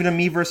wasn't even a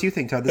me versus you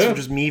thing, Todd. This was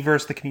just me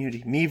versus the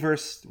community, me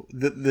versus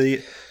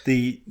the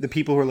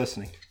people who are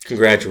listening.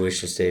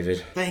 Congratulations,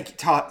 David. Thank you,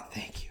 Todd.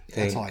 Thank you.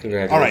 That's all I do.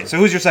 All right. So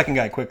who's your second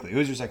guy? Quickly,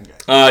 who's your second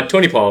guy?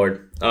 Tony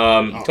Pollard.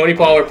 Tony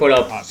Pollard put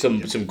up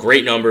some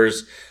great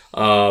numbers.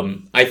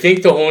 I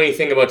think the only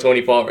thing about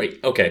Tony Pollard,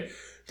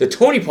 the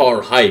Tony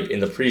Pollard hype in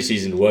the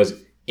preseason was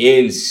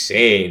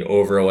insane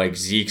over like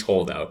Zeke's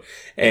holdout,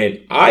 and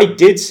I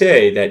did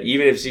say that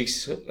even if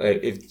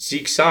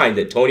Zeke signed,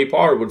 that Tony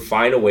Pollard would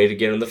find a way to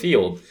get on the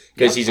field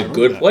because he's a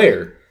good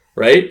player,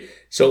 right?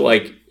 So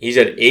like he's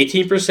at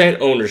 18%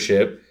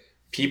 ownership.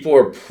 People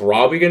are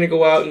probably going to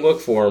go out and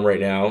look for him right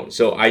now.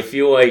 So I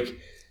feel like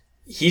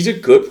he's a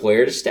good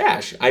player to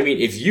stash. I mean,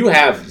 if you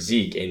have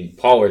Zeke and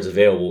Pollard's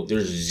available,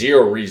 there's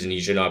zero reason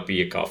he should not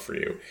be a cuff for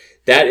you.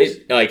 That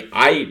is like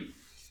I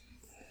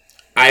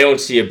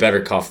don't see a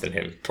better cuff than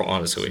him,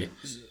 honestly.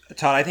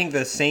 Todd, I think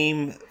the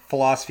same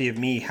philosophy of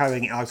me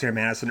having Alexander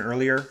Madison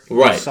earlier.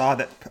 Right. I saw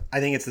that.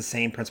 I think it's the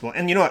same principle.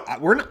 And you know what?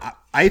 We're not.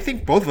 I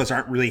think both of us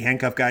aren't really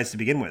handcuff guys to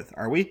begin with,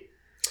 are we?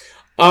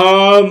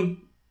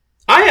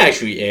 I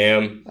actually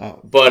am,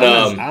 but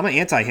I'm an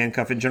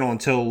anti-handcuff in general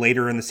until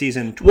later in the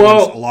season. A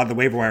lot of the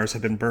waiver wires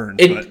have been burned.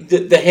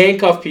 The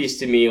handcuff piece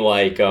to me,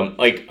 like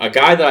a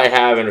guy that I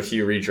have in a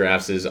few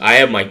redrafts is I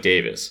have Mike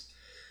Davis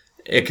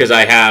because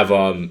I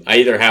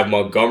either have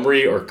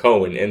Montgomery or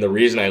Cohen, and the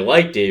reason I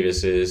like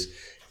Davis is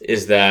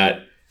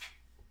that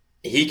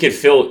he could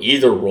fill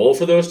either role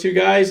for those two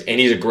guys, and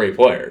he's a great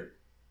player,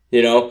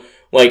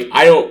 Like,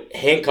 I don't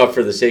handcuff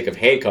for the sake of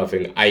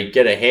handcuffing. I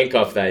get a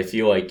handcuff that I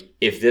feel like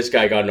if this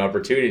guy got an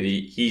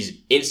opportunity,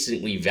 he's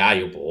instantly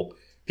valuable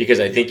because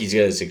I think he's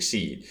going to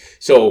succeed.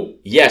 So,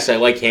 yes, I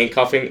like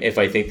handcuffing if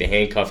I think the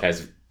handcuff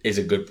is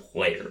a good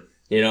player,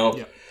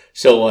 Yeah.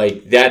 So,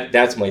 like,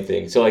 that's my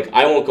thing. So, like,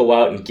 I won't go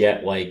out and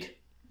get, like,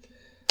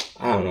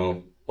 I don't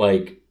know,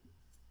 like...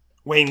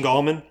 Wayne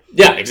Gallman?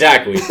 Yeah,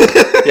 exactly.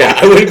 Yeah,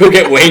 I wouldn't go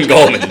get Wayne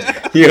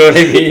Gallman. You know what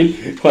I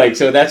mean? Like,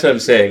 so that's what I'm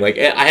saying. Like,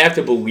 I have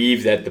to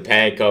believe that the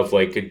handcuff,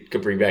 like,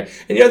 could bring back.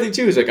 And the other thing,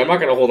 too, is, like, I'm not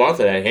going to hold on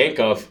to that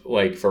handcuff,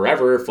 like,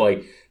 forever. If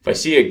I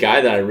see a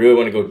guy that I really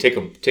want to go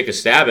take a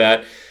stab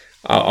at,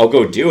 I'll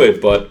go do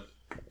it. But,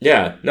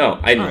 yeah, no.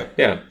 All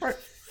right.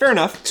 Fair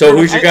enough. So,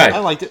 who's your guy? I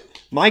liked it.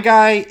 My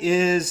guy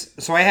is,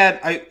 so I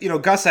had,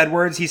 Gus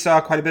Edwards, he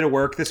saw quite a bit of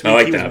work this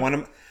week.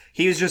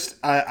 He was just,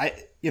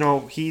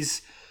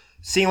 he's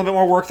seeing a little bit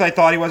more work than I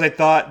thought he was. I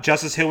thought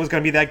Justice Hill was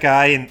going to be that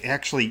guy, and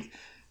actually,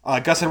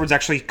 Gus Edwards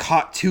actually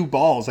caught 2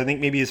 balls. I think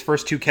maybe his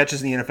first 2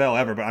 catches in the NFL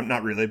ever, but I'm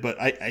not really. But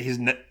he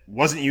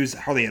wasn't used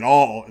hardly at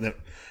all in the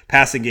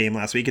passing game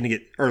last week,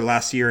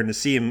 last year, and to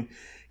see him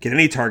get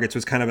any targets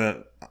was kind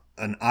of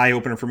an eye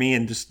opener for me.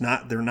 And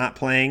they're not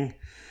playing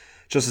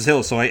Justice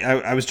Hill, so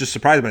I was just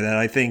surprised by that.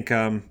 I think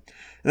that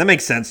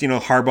makes sense.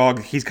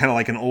 Harbaugh, he's kind of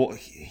like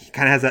he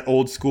kind of has that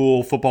old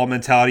school football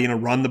mentality,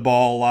 run the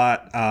ball a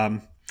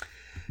lot.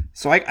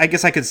 So I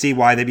guess I could see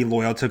why they'd be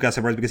loyal to Gus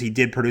Edwards because he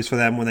did produce for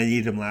them when they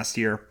needed him last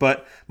year.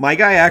 But my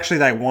guy actually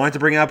that I wanted to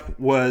bring up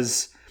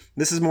was,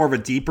 this is more of a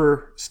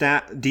deeper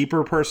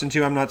person too.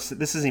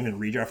 This isn't even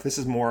redraft. This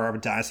is more of a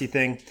dynasty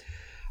thing.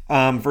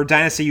 For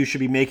dynasty, you should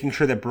be making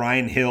sure that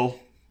Brian Hill,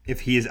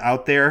 if he is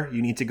out there,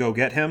 you need to go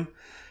get him.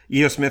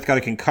 Ito Smith got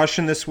a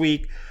concussion this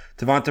week.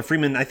 Devonta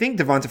Freeman, I think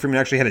Devonta Freeman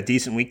actually had a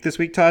decent week this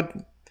week,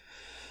 Todd.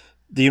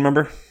 Do you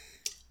remember?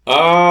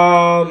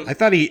 I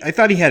thought he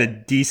had a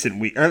decent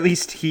week, or at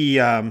least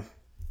I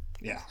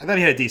thought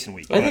he had a decent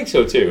week. I think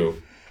so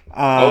too.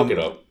 I'll look it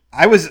up.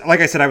 I was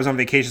on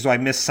vacation, so I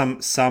missed some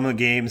of the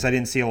games. I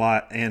didn't see a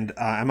lot, and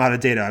I'm out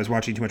of data. I was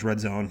watching too much Red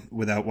Zone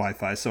without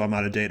Wi-Fi, so I'm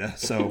out of data.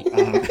 So,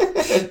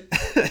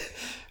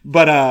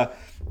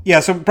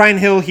 so Brian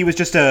Hill, he was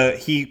just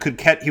he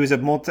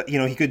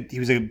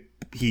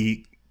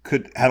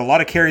had a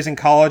lot of carries in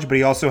college, but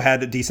he also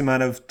had a decent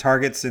amount of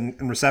targets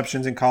and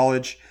receptions in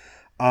college.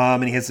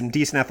 And he has some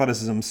decent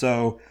athleticism.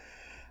 So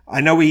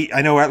I know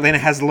Atlanta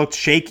has looked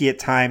shaky at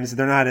times.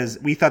 They're not as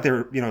we thought they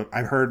were.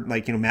 I've heard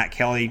Matt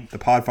Kelly, the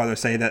Podfather,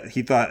 say that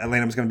he thought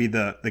Atlanta was going to be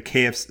the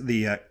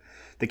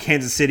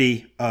Kansas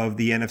City of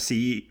the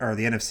NFC or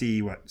the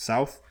NFC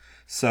South.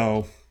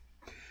 So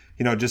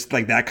just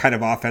like that kind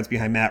of offense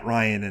behind Matt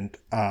Ryan.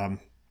 And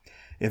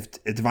if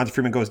Devonta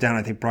Freeman goes down,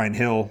 I think Brian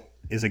Hill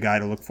is a guy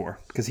to look for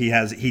because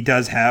he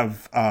does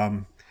have.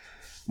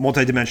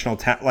 Multi-dimensional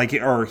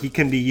or he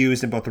can be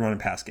used in both the run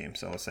and pass game.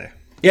 So let's say,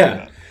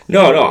 yeah,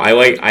 no, I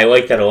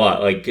like that a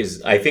lot. Like,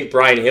 because I think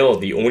Brian Hill,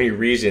 the only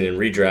reason in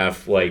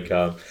redraft,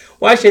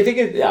 actually,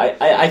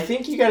 I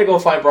think you got to go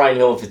find Brian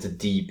Hill if it's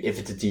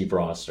a deep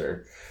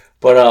roster.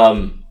 But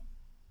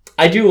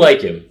I do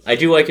like him. I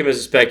do like him as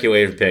a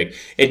speculative pick.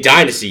 In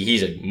Dynasty,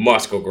 he's a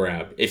must-go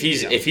grab. If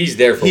he's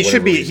there for he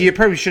should be. reason, He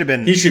probably should have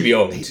been. he should be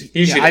owned.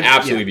 He should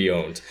absolutely be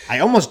owned. I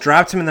almost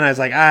dropped him, and then I was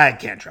like, I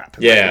can't drop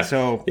him. Yeah.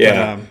 So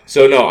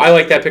So no, I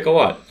like that pick a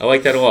lot. I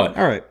like that a lot.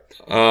 All right.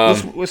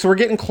 So we're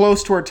getting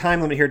close to our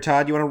time limit here,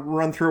 Todd. You want to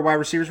run through wide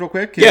receivers real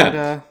quick?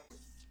 Yeah.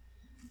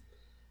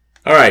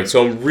 All right.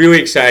 So I'm really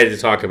excited to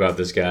talk about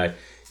this guy.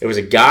 It was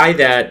a guy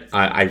that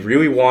I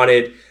really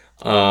wanted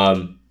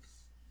to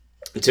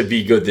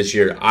be good this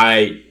year.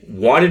 I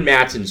wanted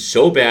Matson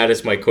so bad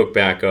as my Cook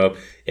backup.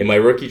 In my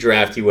rookie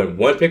draft, he went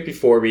one pick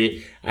before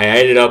me. I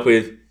ended up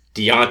with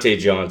Deontay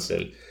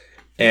Johnson.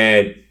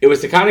 And it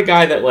was the kind of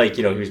guy that, like,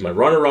 he was my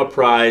runner-up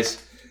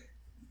prize.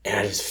 And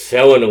I just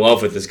fell in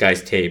love with this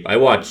guy's tape. I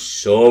watched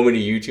so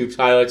many YouTube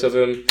highlights of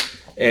him.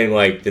 And,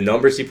 like, the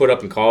numbers he put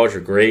up in college are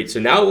great. So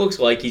now it looks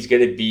like he's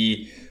going to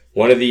be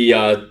one of the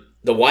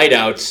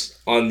wideouts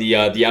on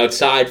the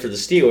outside for the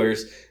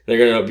Steelers. They're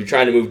going to be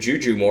trying to move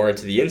Juju more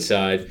into the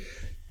inside.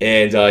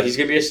 And he's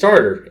going to be a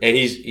starter. And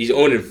he's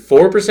owned in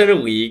 4% of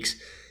leagues.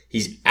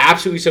 He's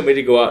absolutely somebody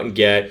to go out and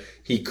get.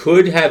 He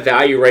could have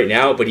value right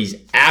now, but he's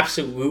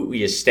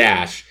absolutely a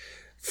stash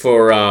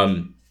for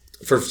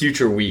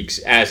future weeks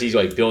as he's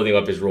like building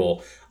up his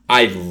role.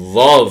 I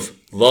love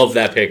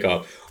that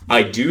pickup.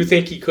 I do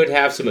think he could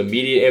have some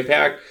immediate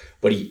impact,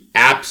 but he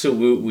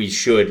absolutely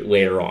should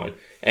later on.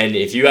 And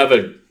if you have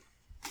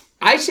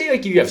I say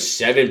like you have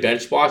 7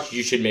 bench spots,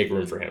 you should make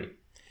room for him.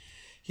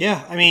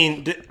 Yeah, I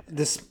mean,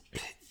 this,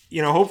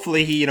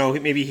 hopefully he,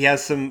 maybe he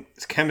has some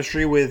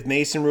chemistry with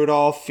Mason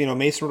Rudolph.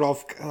 Mason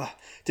Rudolph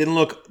didn't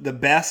look the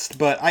best,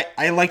 but I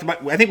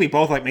think we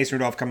both like Mason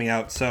Rudolph coming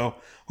out. So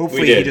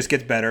hopefully he just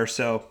gets better.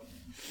 So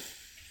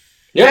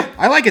yeah,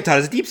 I like it, Todd.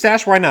 It's a deep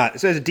stash. Why not?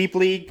 It's a deep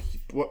league.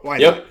 Why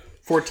not?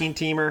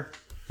 14-teamer.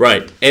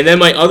 Right. And then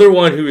my other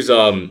one who's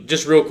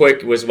just real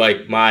quick was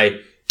like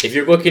if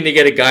you're looking to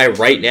get a guy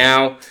right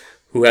now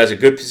who has a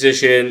good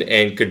position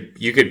and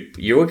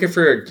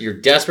you're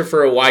desperate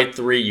for a wide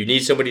 3, you need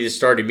somebody to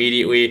start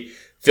immediately,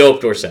 Philip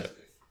Dorsett.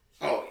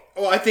 Oh,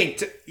 well, I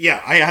think,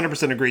 I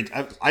 100% agree.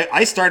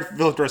 I started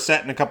Philip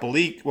Dorsett in a couple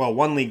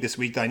one league this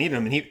week that I needed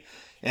him,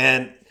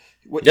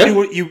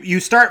 you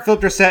start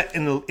Philip Dorsett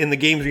in the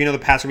games where the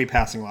passer will be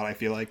passing a lot, I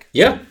feel like.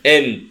 Yeah,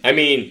 and I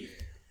mean,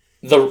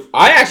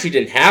 I actually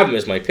didn't have him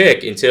as my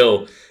pick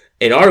until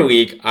in our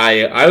league,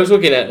 I was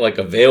looking at like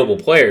available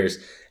players,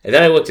 and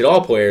then I looked at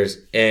all players,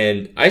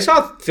 and I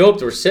saw Philip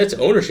Dorsett's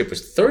ownership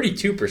was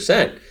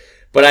 32%.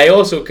 But I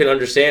also can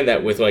understand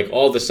that with like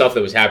all the stuff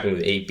that was happening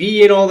with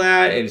AB and all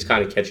that, and it's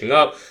kind of catching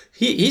up.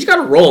 He's got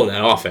a role in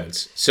that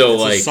offense. So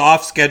it's like a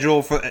soft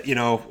schedule for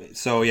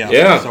So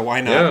yeah. So why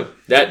not?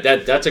 Yeah.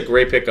 That's a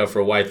great pickup for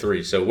a wide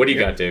 3. So what do you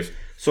got, Dave?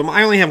 So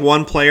I only have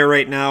one player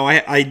right now.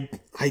 I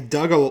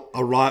dug a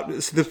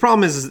lot. So the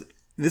problem is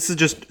this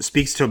just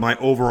speaks to my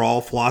overall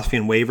philosophy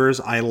in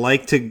waivers. I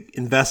like to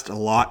invest a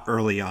lot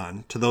early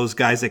on to those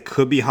guys that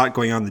could be hot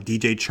going on, the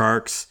DJ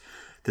Charks,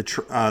 the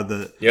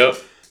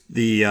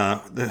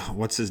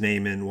what's his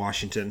name in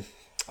Washington?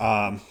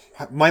 The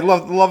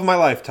love of my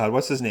life, Todd.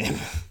 What's his name?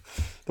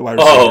 The wide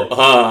receiver.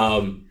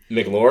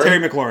 McLaurin.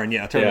 Terry McLaurin.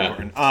 Yeah, Terry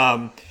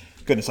McLaurin.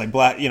 Goodness,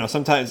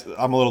 sometimes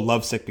I'm a little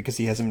lovesick because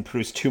he hasn't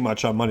produced too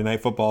much on Monday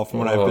Night Football from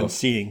what I've been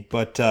seeing.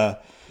 But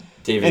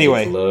David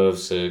anyway,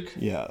 lovesick.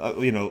 Yeah,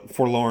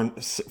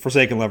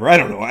 forsaken lover. I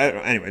don't know.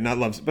 Anyway, not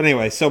lovesick. But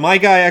anyway, so my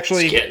guy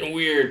actually. It's getting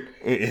weird.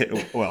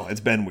 Well, it's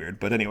been weird,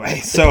 but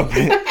anyway, so.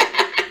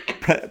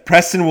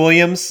 Preston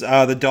Williams,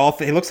 the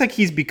Dolphin. It looks like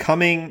he's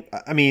becoming.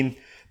 I mean,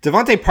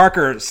 Devontae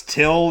Parker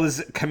still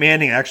is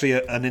commanding actually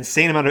an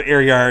insane amount of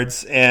air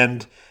yards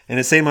and an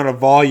insane amount of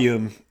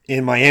volume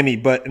in Miami.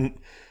 But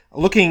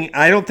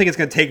I don't think it's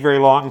going to take very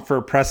long for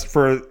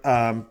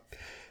Brian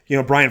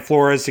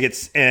Flores to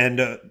get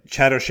and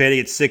Chad O'Shea to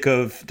get sick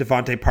of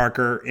Devontae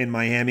Parker in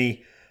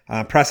Miami.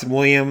 Preston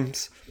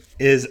Williams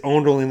is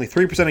owned only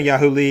 3% of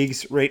Yahoo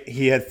leagues. Right,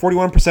 he had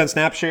 41%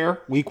 snap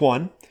share week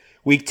 1.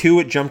 Week 2,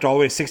 it jumped all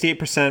the way to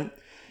 68%,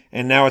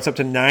 and now it's up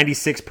to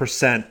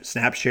 96%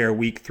 snap share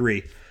week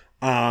 3.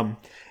 And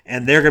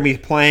they're going to be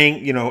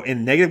playing,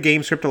 in negative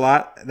game script a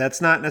lot.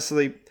 That's not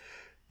necessarily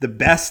the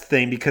best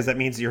thing because that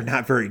means you're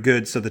not very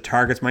good, so the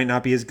targets might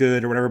not be as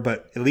good or whatever,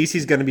 but at least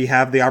he's going to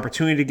have the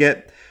opportunity to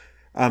get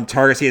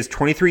targets. He has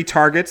 23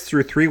 targets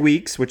through 3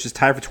 weeks, which is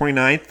tied for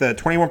 29th,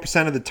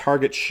 21% of the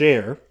target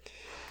share,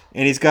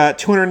 and he's got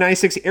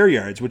 296 air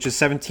yards, which is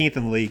 17th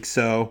in the league,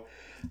 so...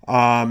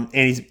 and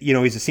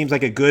he seems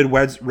like a good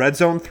red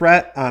zone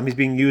threat. He's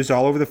being used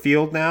all over the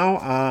field now.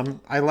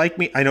 I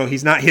know he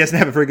doesn't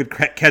have a very good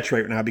catch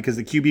right now because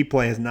the QB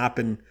play has not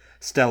been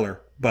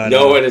stellar. But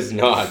no, it is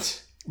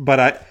not.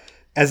 But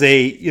as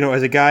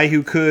a guy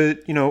who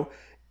could,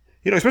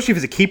 especially if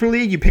it's a keeper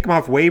league, you pick him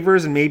off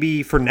waivers and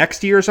maybe for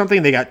next year or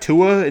something, they got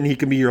Tua and he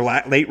can be your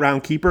late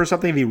round keeper or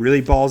something if he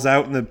really balls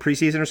out in the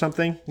preseason or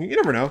something. You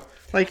never know.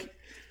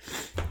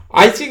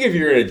 I think if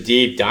you're in a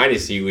deep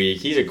dynasty league,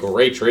 he's a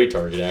great trade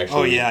target, actually.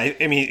 Oh, yeah.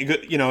 I mean,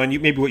 and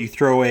you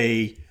throw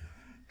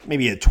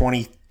maybe a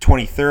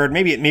 23rd.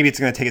 Maybe it's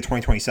going to take a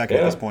 22nd at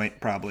this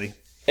point, probably.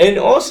 And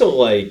also,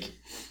 like,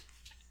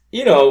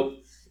 you know,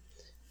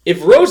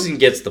 if Rosen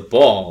gets the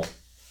ball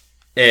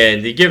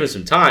and they give him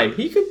some time,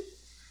 he could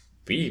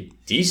be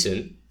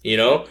decent, you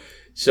know?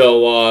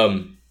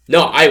 So,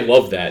 no, I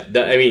love that.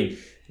 I mean,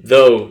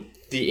 though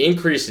the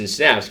increase in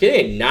snaps,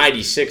 getting at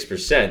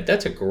 96%,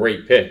 that's a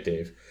great pick,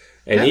 Dave.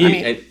 And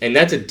and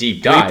that's a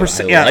deep dive.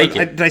 I like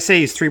it. Did I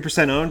say he's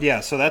 3% owned? Yeah,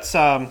 so that's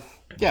so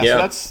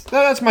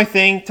that's my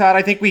thing, Todd.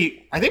 I think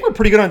we're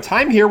pretty good on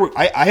time here.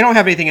 I don't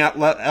have anything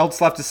else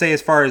left to say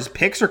as far as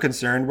picks are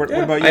concerned. What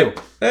about you?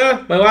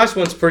 My last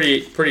one's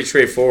pretty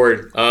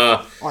straightforward.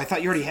 I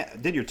thought you already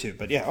did your two,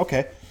 but yeah,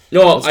 okay.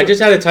 No, I just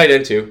had a tight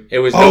end too. It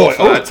was Noah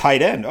Fant. A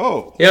tight end.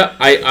 Oh, yeah.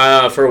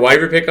 I for a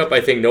waiver pickup,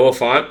 I think Noah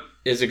Fant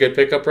is a good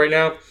pickup right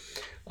now.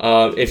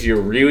 If you're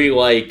really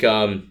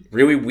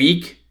really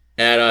weak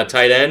at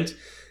tight end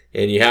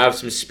and you have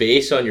some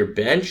space on your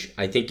bench,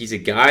 I think he's a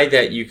guy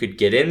that you could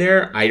get in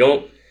there. I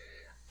don't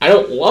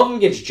love him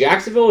against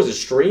Jacksonville as a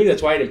stream.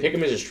 That's why I didn't pick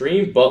him as a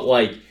stream. But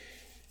like,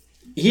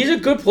 he's a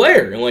good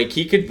player, and like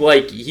he could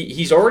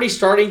he's already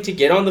starting to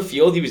get on the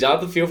field. He was out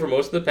of the field for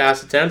most of the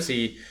pass attempts.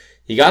 He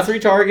got 3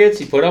 targets.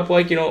 He put up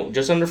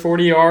just under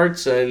 40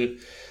 yards, and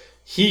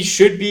he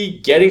should be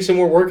getting some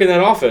more work in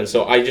that offense.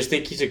 So I just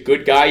think he's a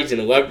good guy. He's in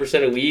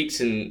 11% of leagues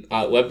and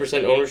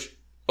 11%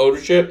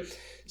 ownership.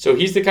 So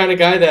he's the kind of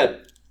guy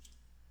that,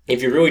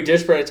 if you're really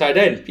desperate at tight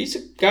end, he's a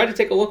guy to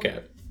take a look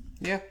at.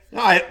 Yeah.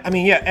 No, I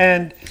mean, yeah,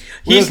 and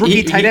those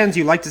rookie tight ends,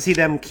 you like to see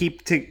them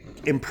keep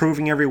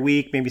improving every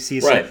week. Maybe see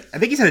some. Right. I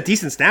think he's had a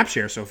decent snap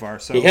share so far.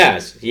 So he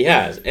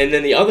has, and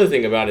then the other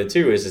thing about it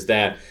too is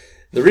that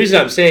the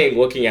reason I'm saying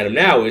looking at him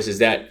now is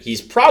that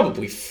he's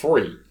probably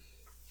free.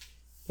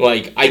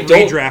 Like I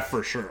don't redraft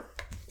for sure.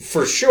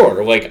 For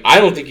sure. Like, I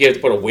don't think you have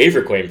to put a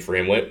waiver claim for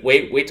him.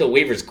 Wait till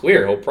waiver's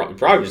clear. He'll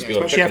probably just be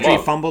able to pick him up. Especially after he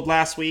fumbled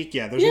last week.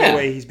 Yeah, there's no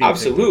way he's being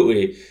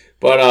absolutely.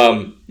 But,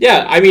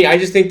 yeah, I mean, I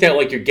just think that,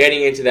 like, you're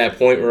getting into that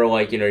point where,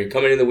 like, you're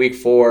coming into week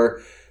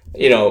 4,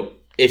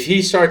 if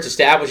he starts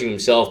establishing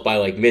himself by,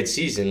 like,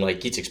 mid-season,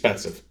 like, he's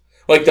expensive.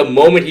 Like, the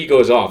moment he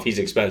goes off, he's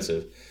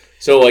expensive.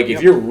 So, like,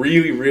 if you're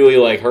really, really,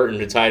 like, hurting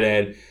to tight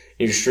end, and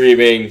you're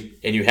streaming,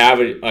 and you have,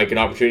 like, an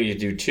opportunity to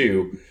do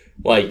 2,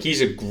 like,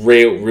 he's a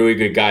really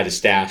good guy to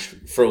stash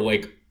for,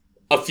 like,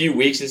 a few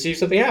weeks and see if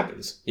something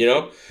happens,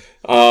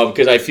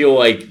 Because I feel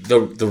like the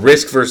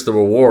risk versus the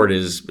reward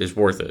is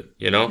worth it,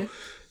 Yeah.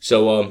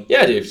 So,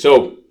 yeah, Dave.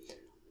 So,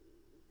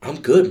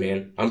 I'm good,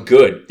 man. I'm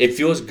good. It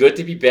feels good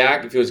to be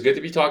back. It feels good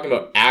to be talking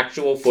about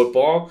actual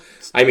football.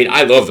 I mean,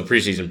 I love the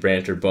preseason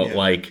banter, but,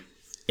 like,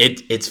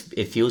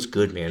 it feels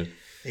good, man.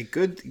 It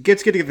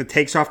gets good to get the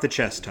takes off the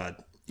chest, Todd.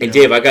 And,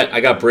 Dave, I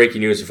got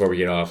breaking news before we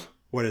get off.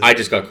 What is I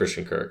just got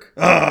Christian Kirk.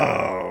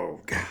 Oh,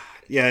 God.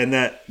 Yeah, in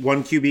that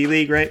 1 QB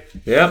league, right?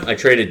 Yeah, I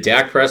traded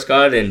Dak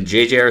Prescott and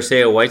J.J.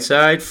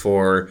 Arcega-Whiteside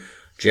for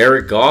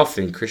Jared Goff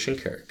and Christian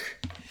Kirk.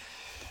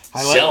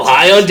 Sell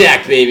high on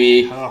Dak,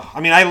 baby.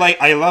 I mean,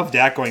 I love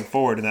Dak going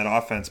forward in that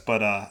offense,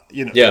 but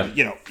you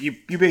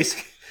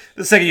basically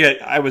the second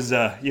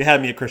you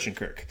had me at Christian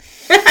Kirk.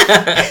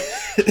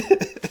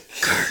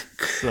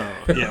 So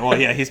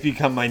he's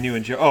become my new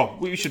Njoku. Oh,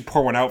 we should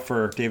pour one out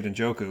for David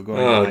Njoku.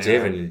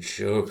 David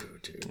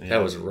Njoku, dude, that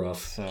was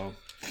rough. So,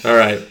 all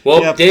right,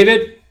 well,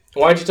 David,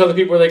 why don't you tell the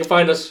people where they can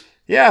find us?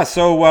 Yeah,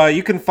 so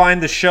you can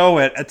find the show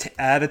at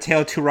A Tale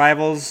of Two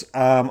Rivals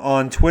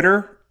on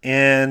Twitter,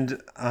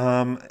 and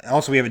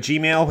also we have a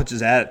Gmail, which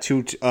is at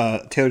Tale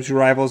of Two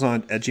Rivals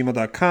at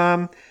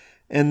gmail.com,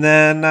 and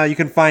then you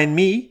can find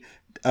me.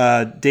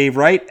 Dave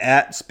Wright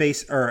at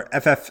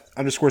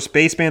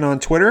FF_Spaceman on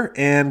Twitter,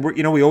 and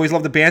we always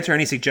love the banter.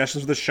 Any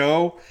suggestions for the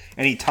show,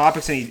 any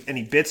topics,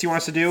 any bits you want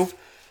us to do,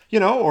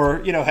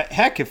 or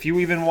heck, if you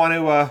even want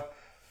to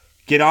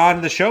get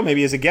on the show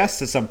maybe as a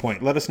guest at some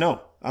point, let us know.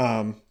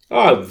 I'd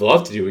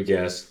love to do a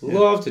guest.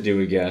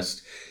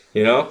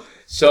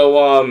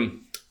 So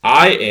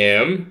I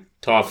am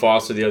Todd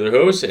Foster, the other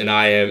host, and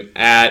I am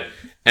at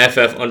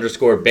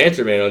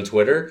FF_Banterman on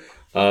Twitter.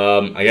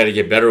 I got to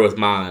get better with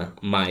my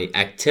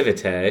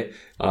activity.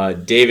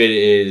 David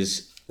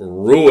is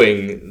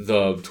ruining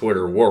the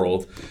Twitter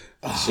world.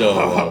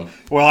 So,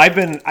 well, I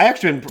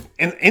actually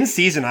been in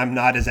season. I'm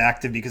not as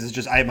active because it's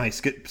just my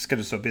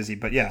schedule's so busy.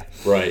 But yeah,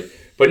 right.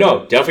 But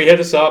no, definitely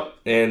hit us up,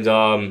 and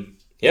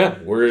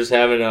we're just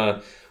having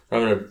a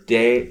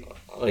day,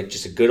 like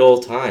just a good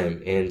old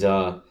time. And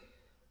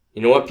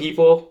you know what,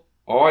 people?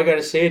 All I got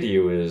to say to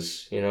you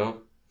is,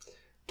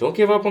 don't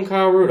give up on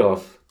Kyle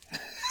Rudolph.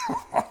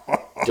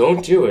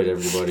 Don't do it,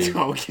 everybody.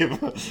 Don't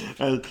give up.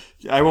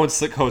 I won't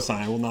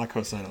co-sign. I will not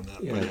co-sign on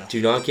that. Yeah.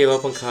 Do not give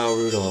up on Kyle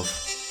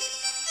Rudolph.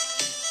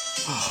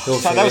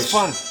 That was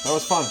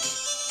fun.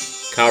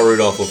 Kyle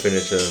Rudolph will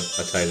finish a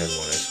tight end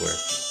one, I swear.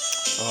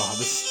 Oh,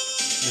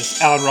 this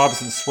Allen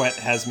Robinson sweat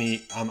has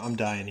me. I'm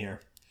dying here.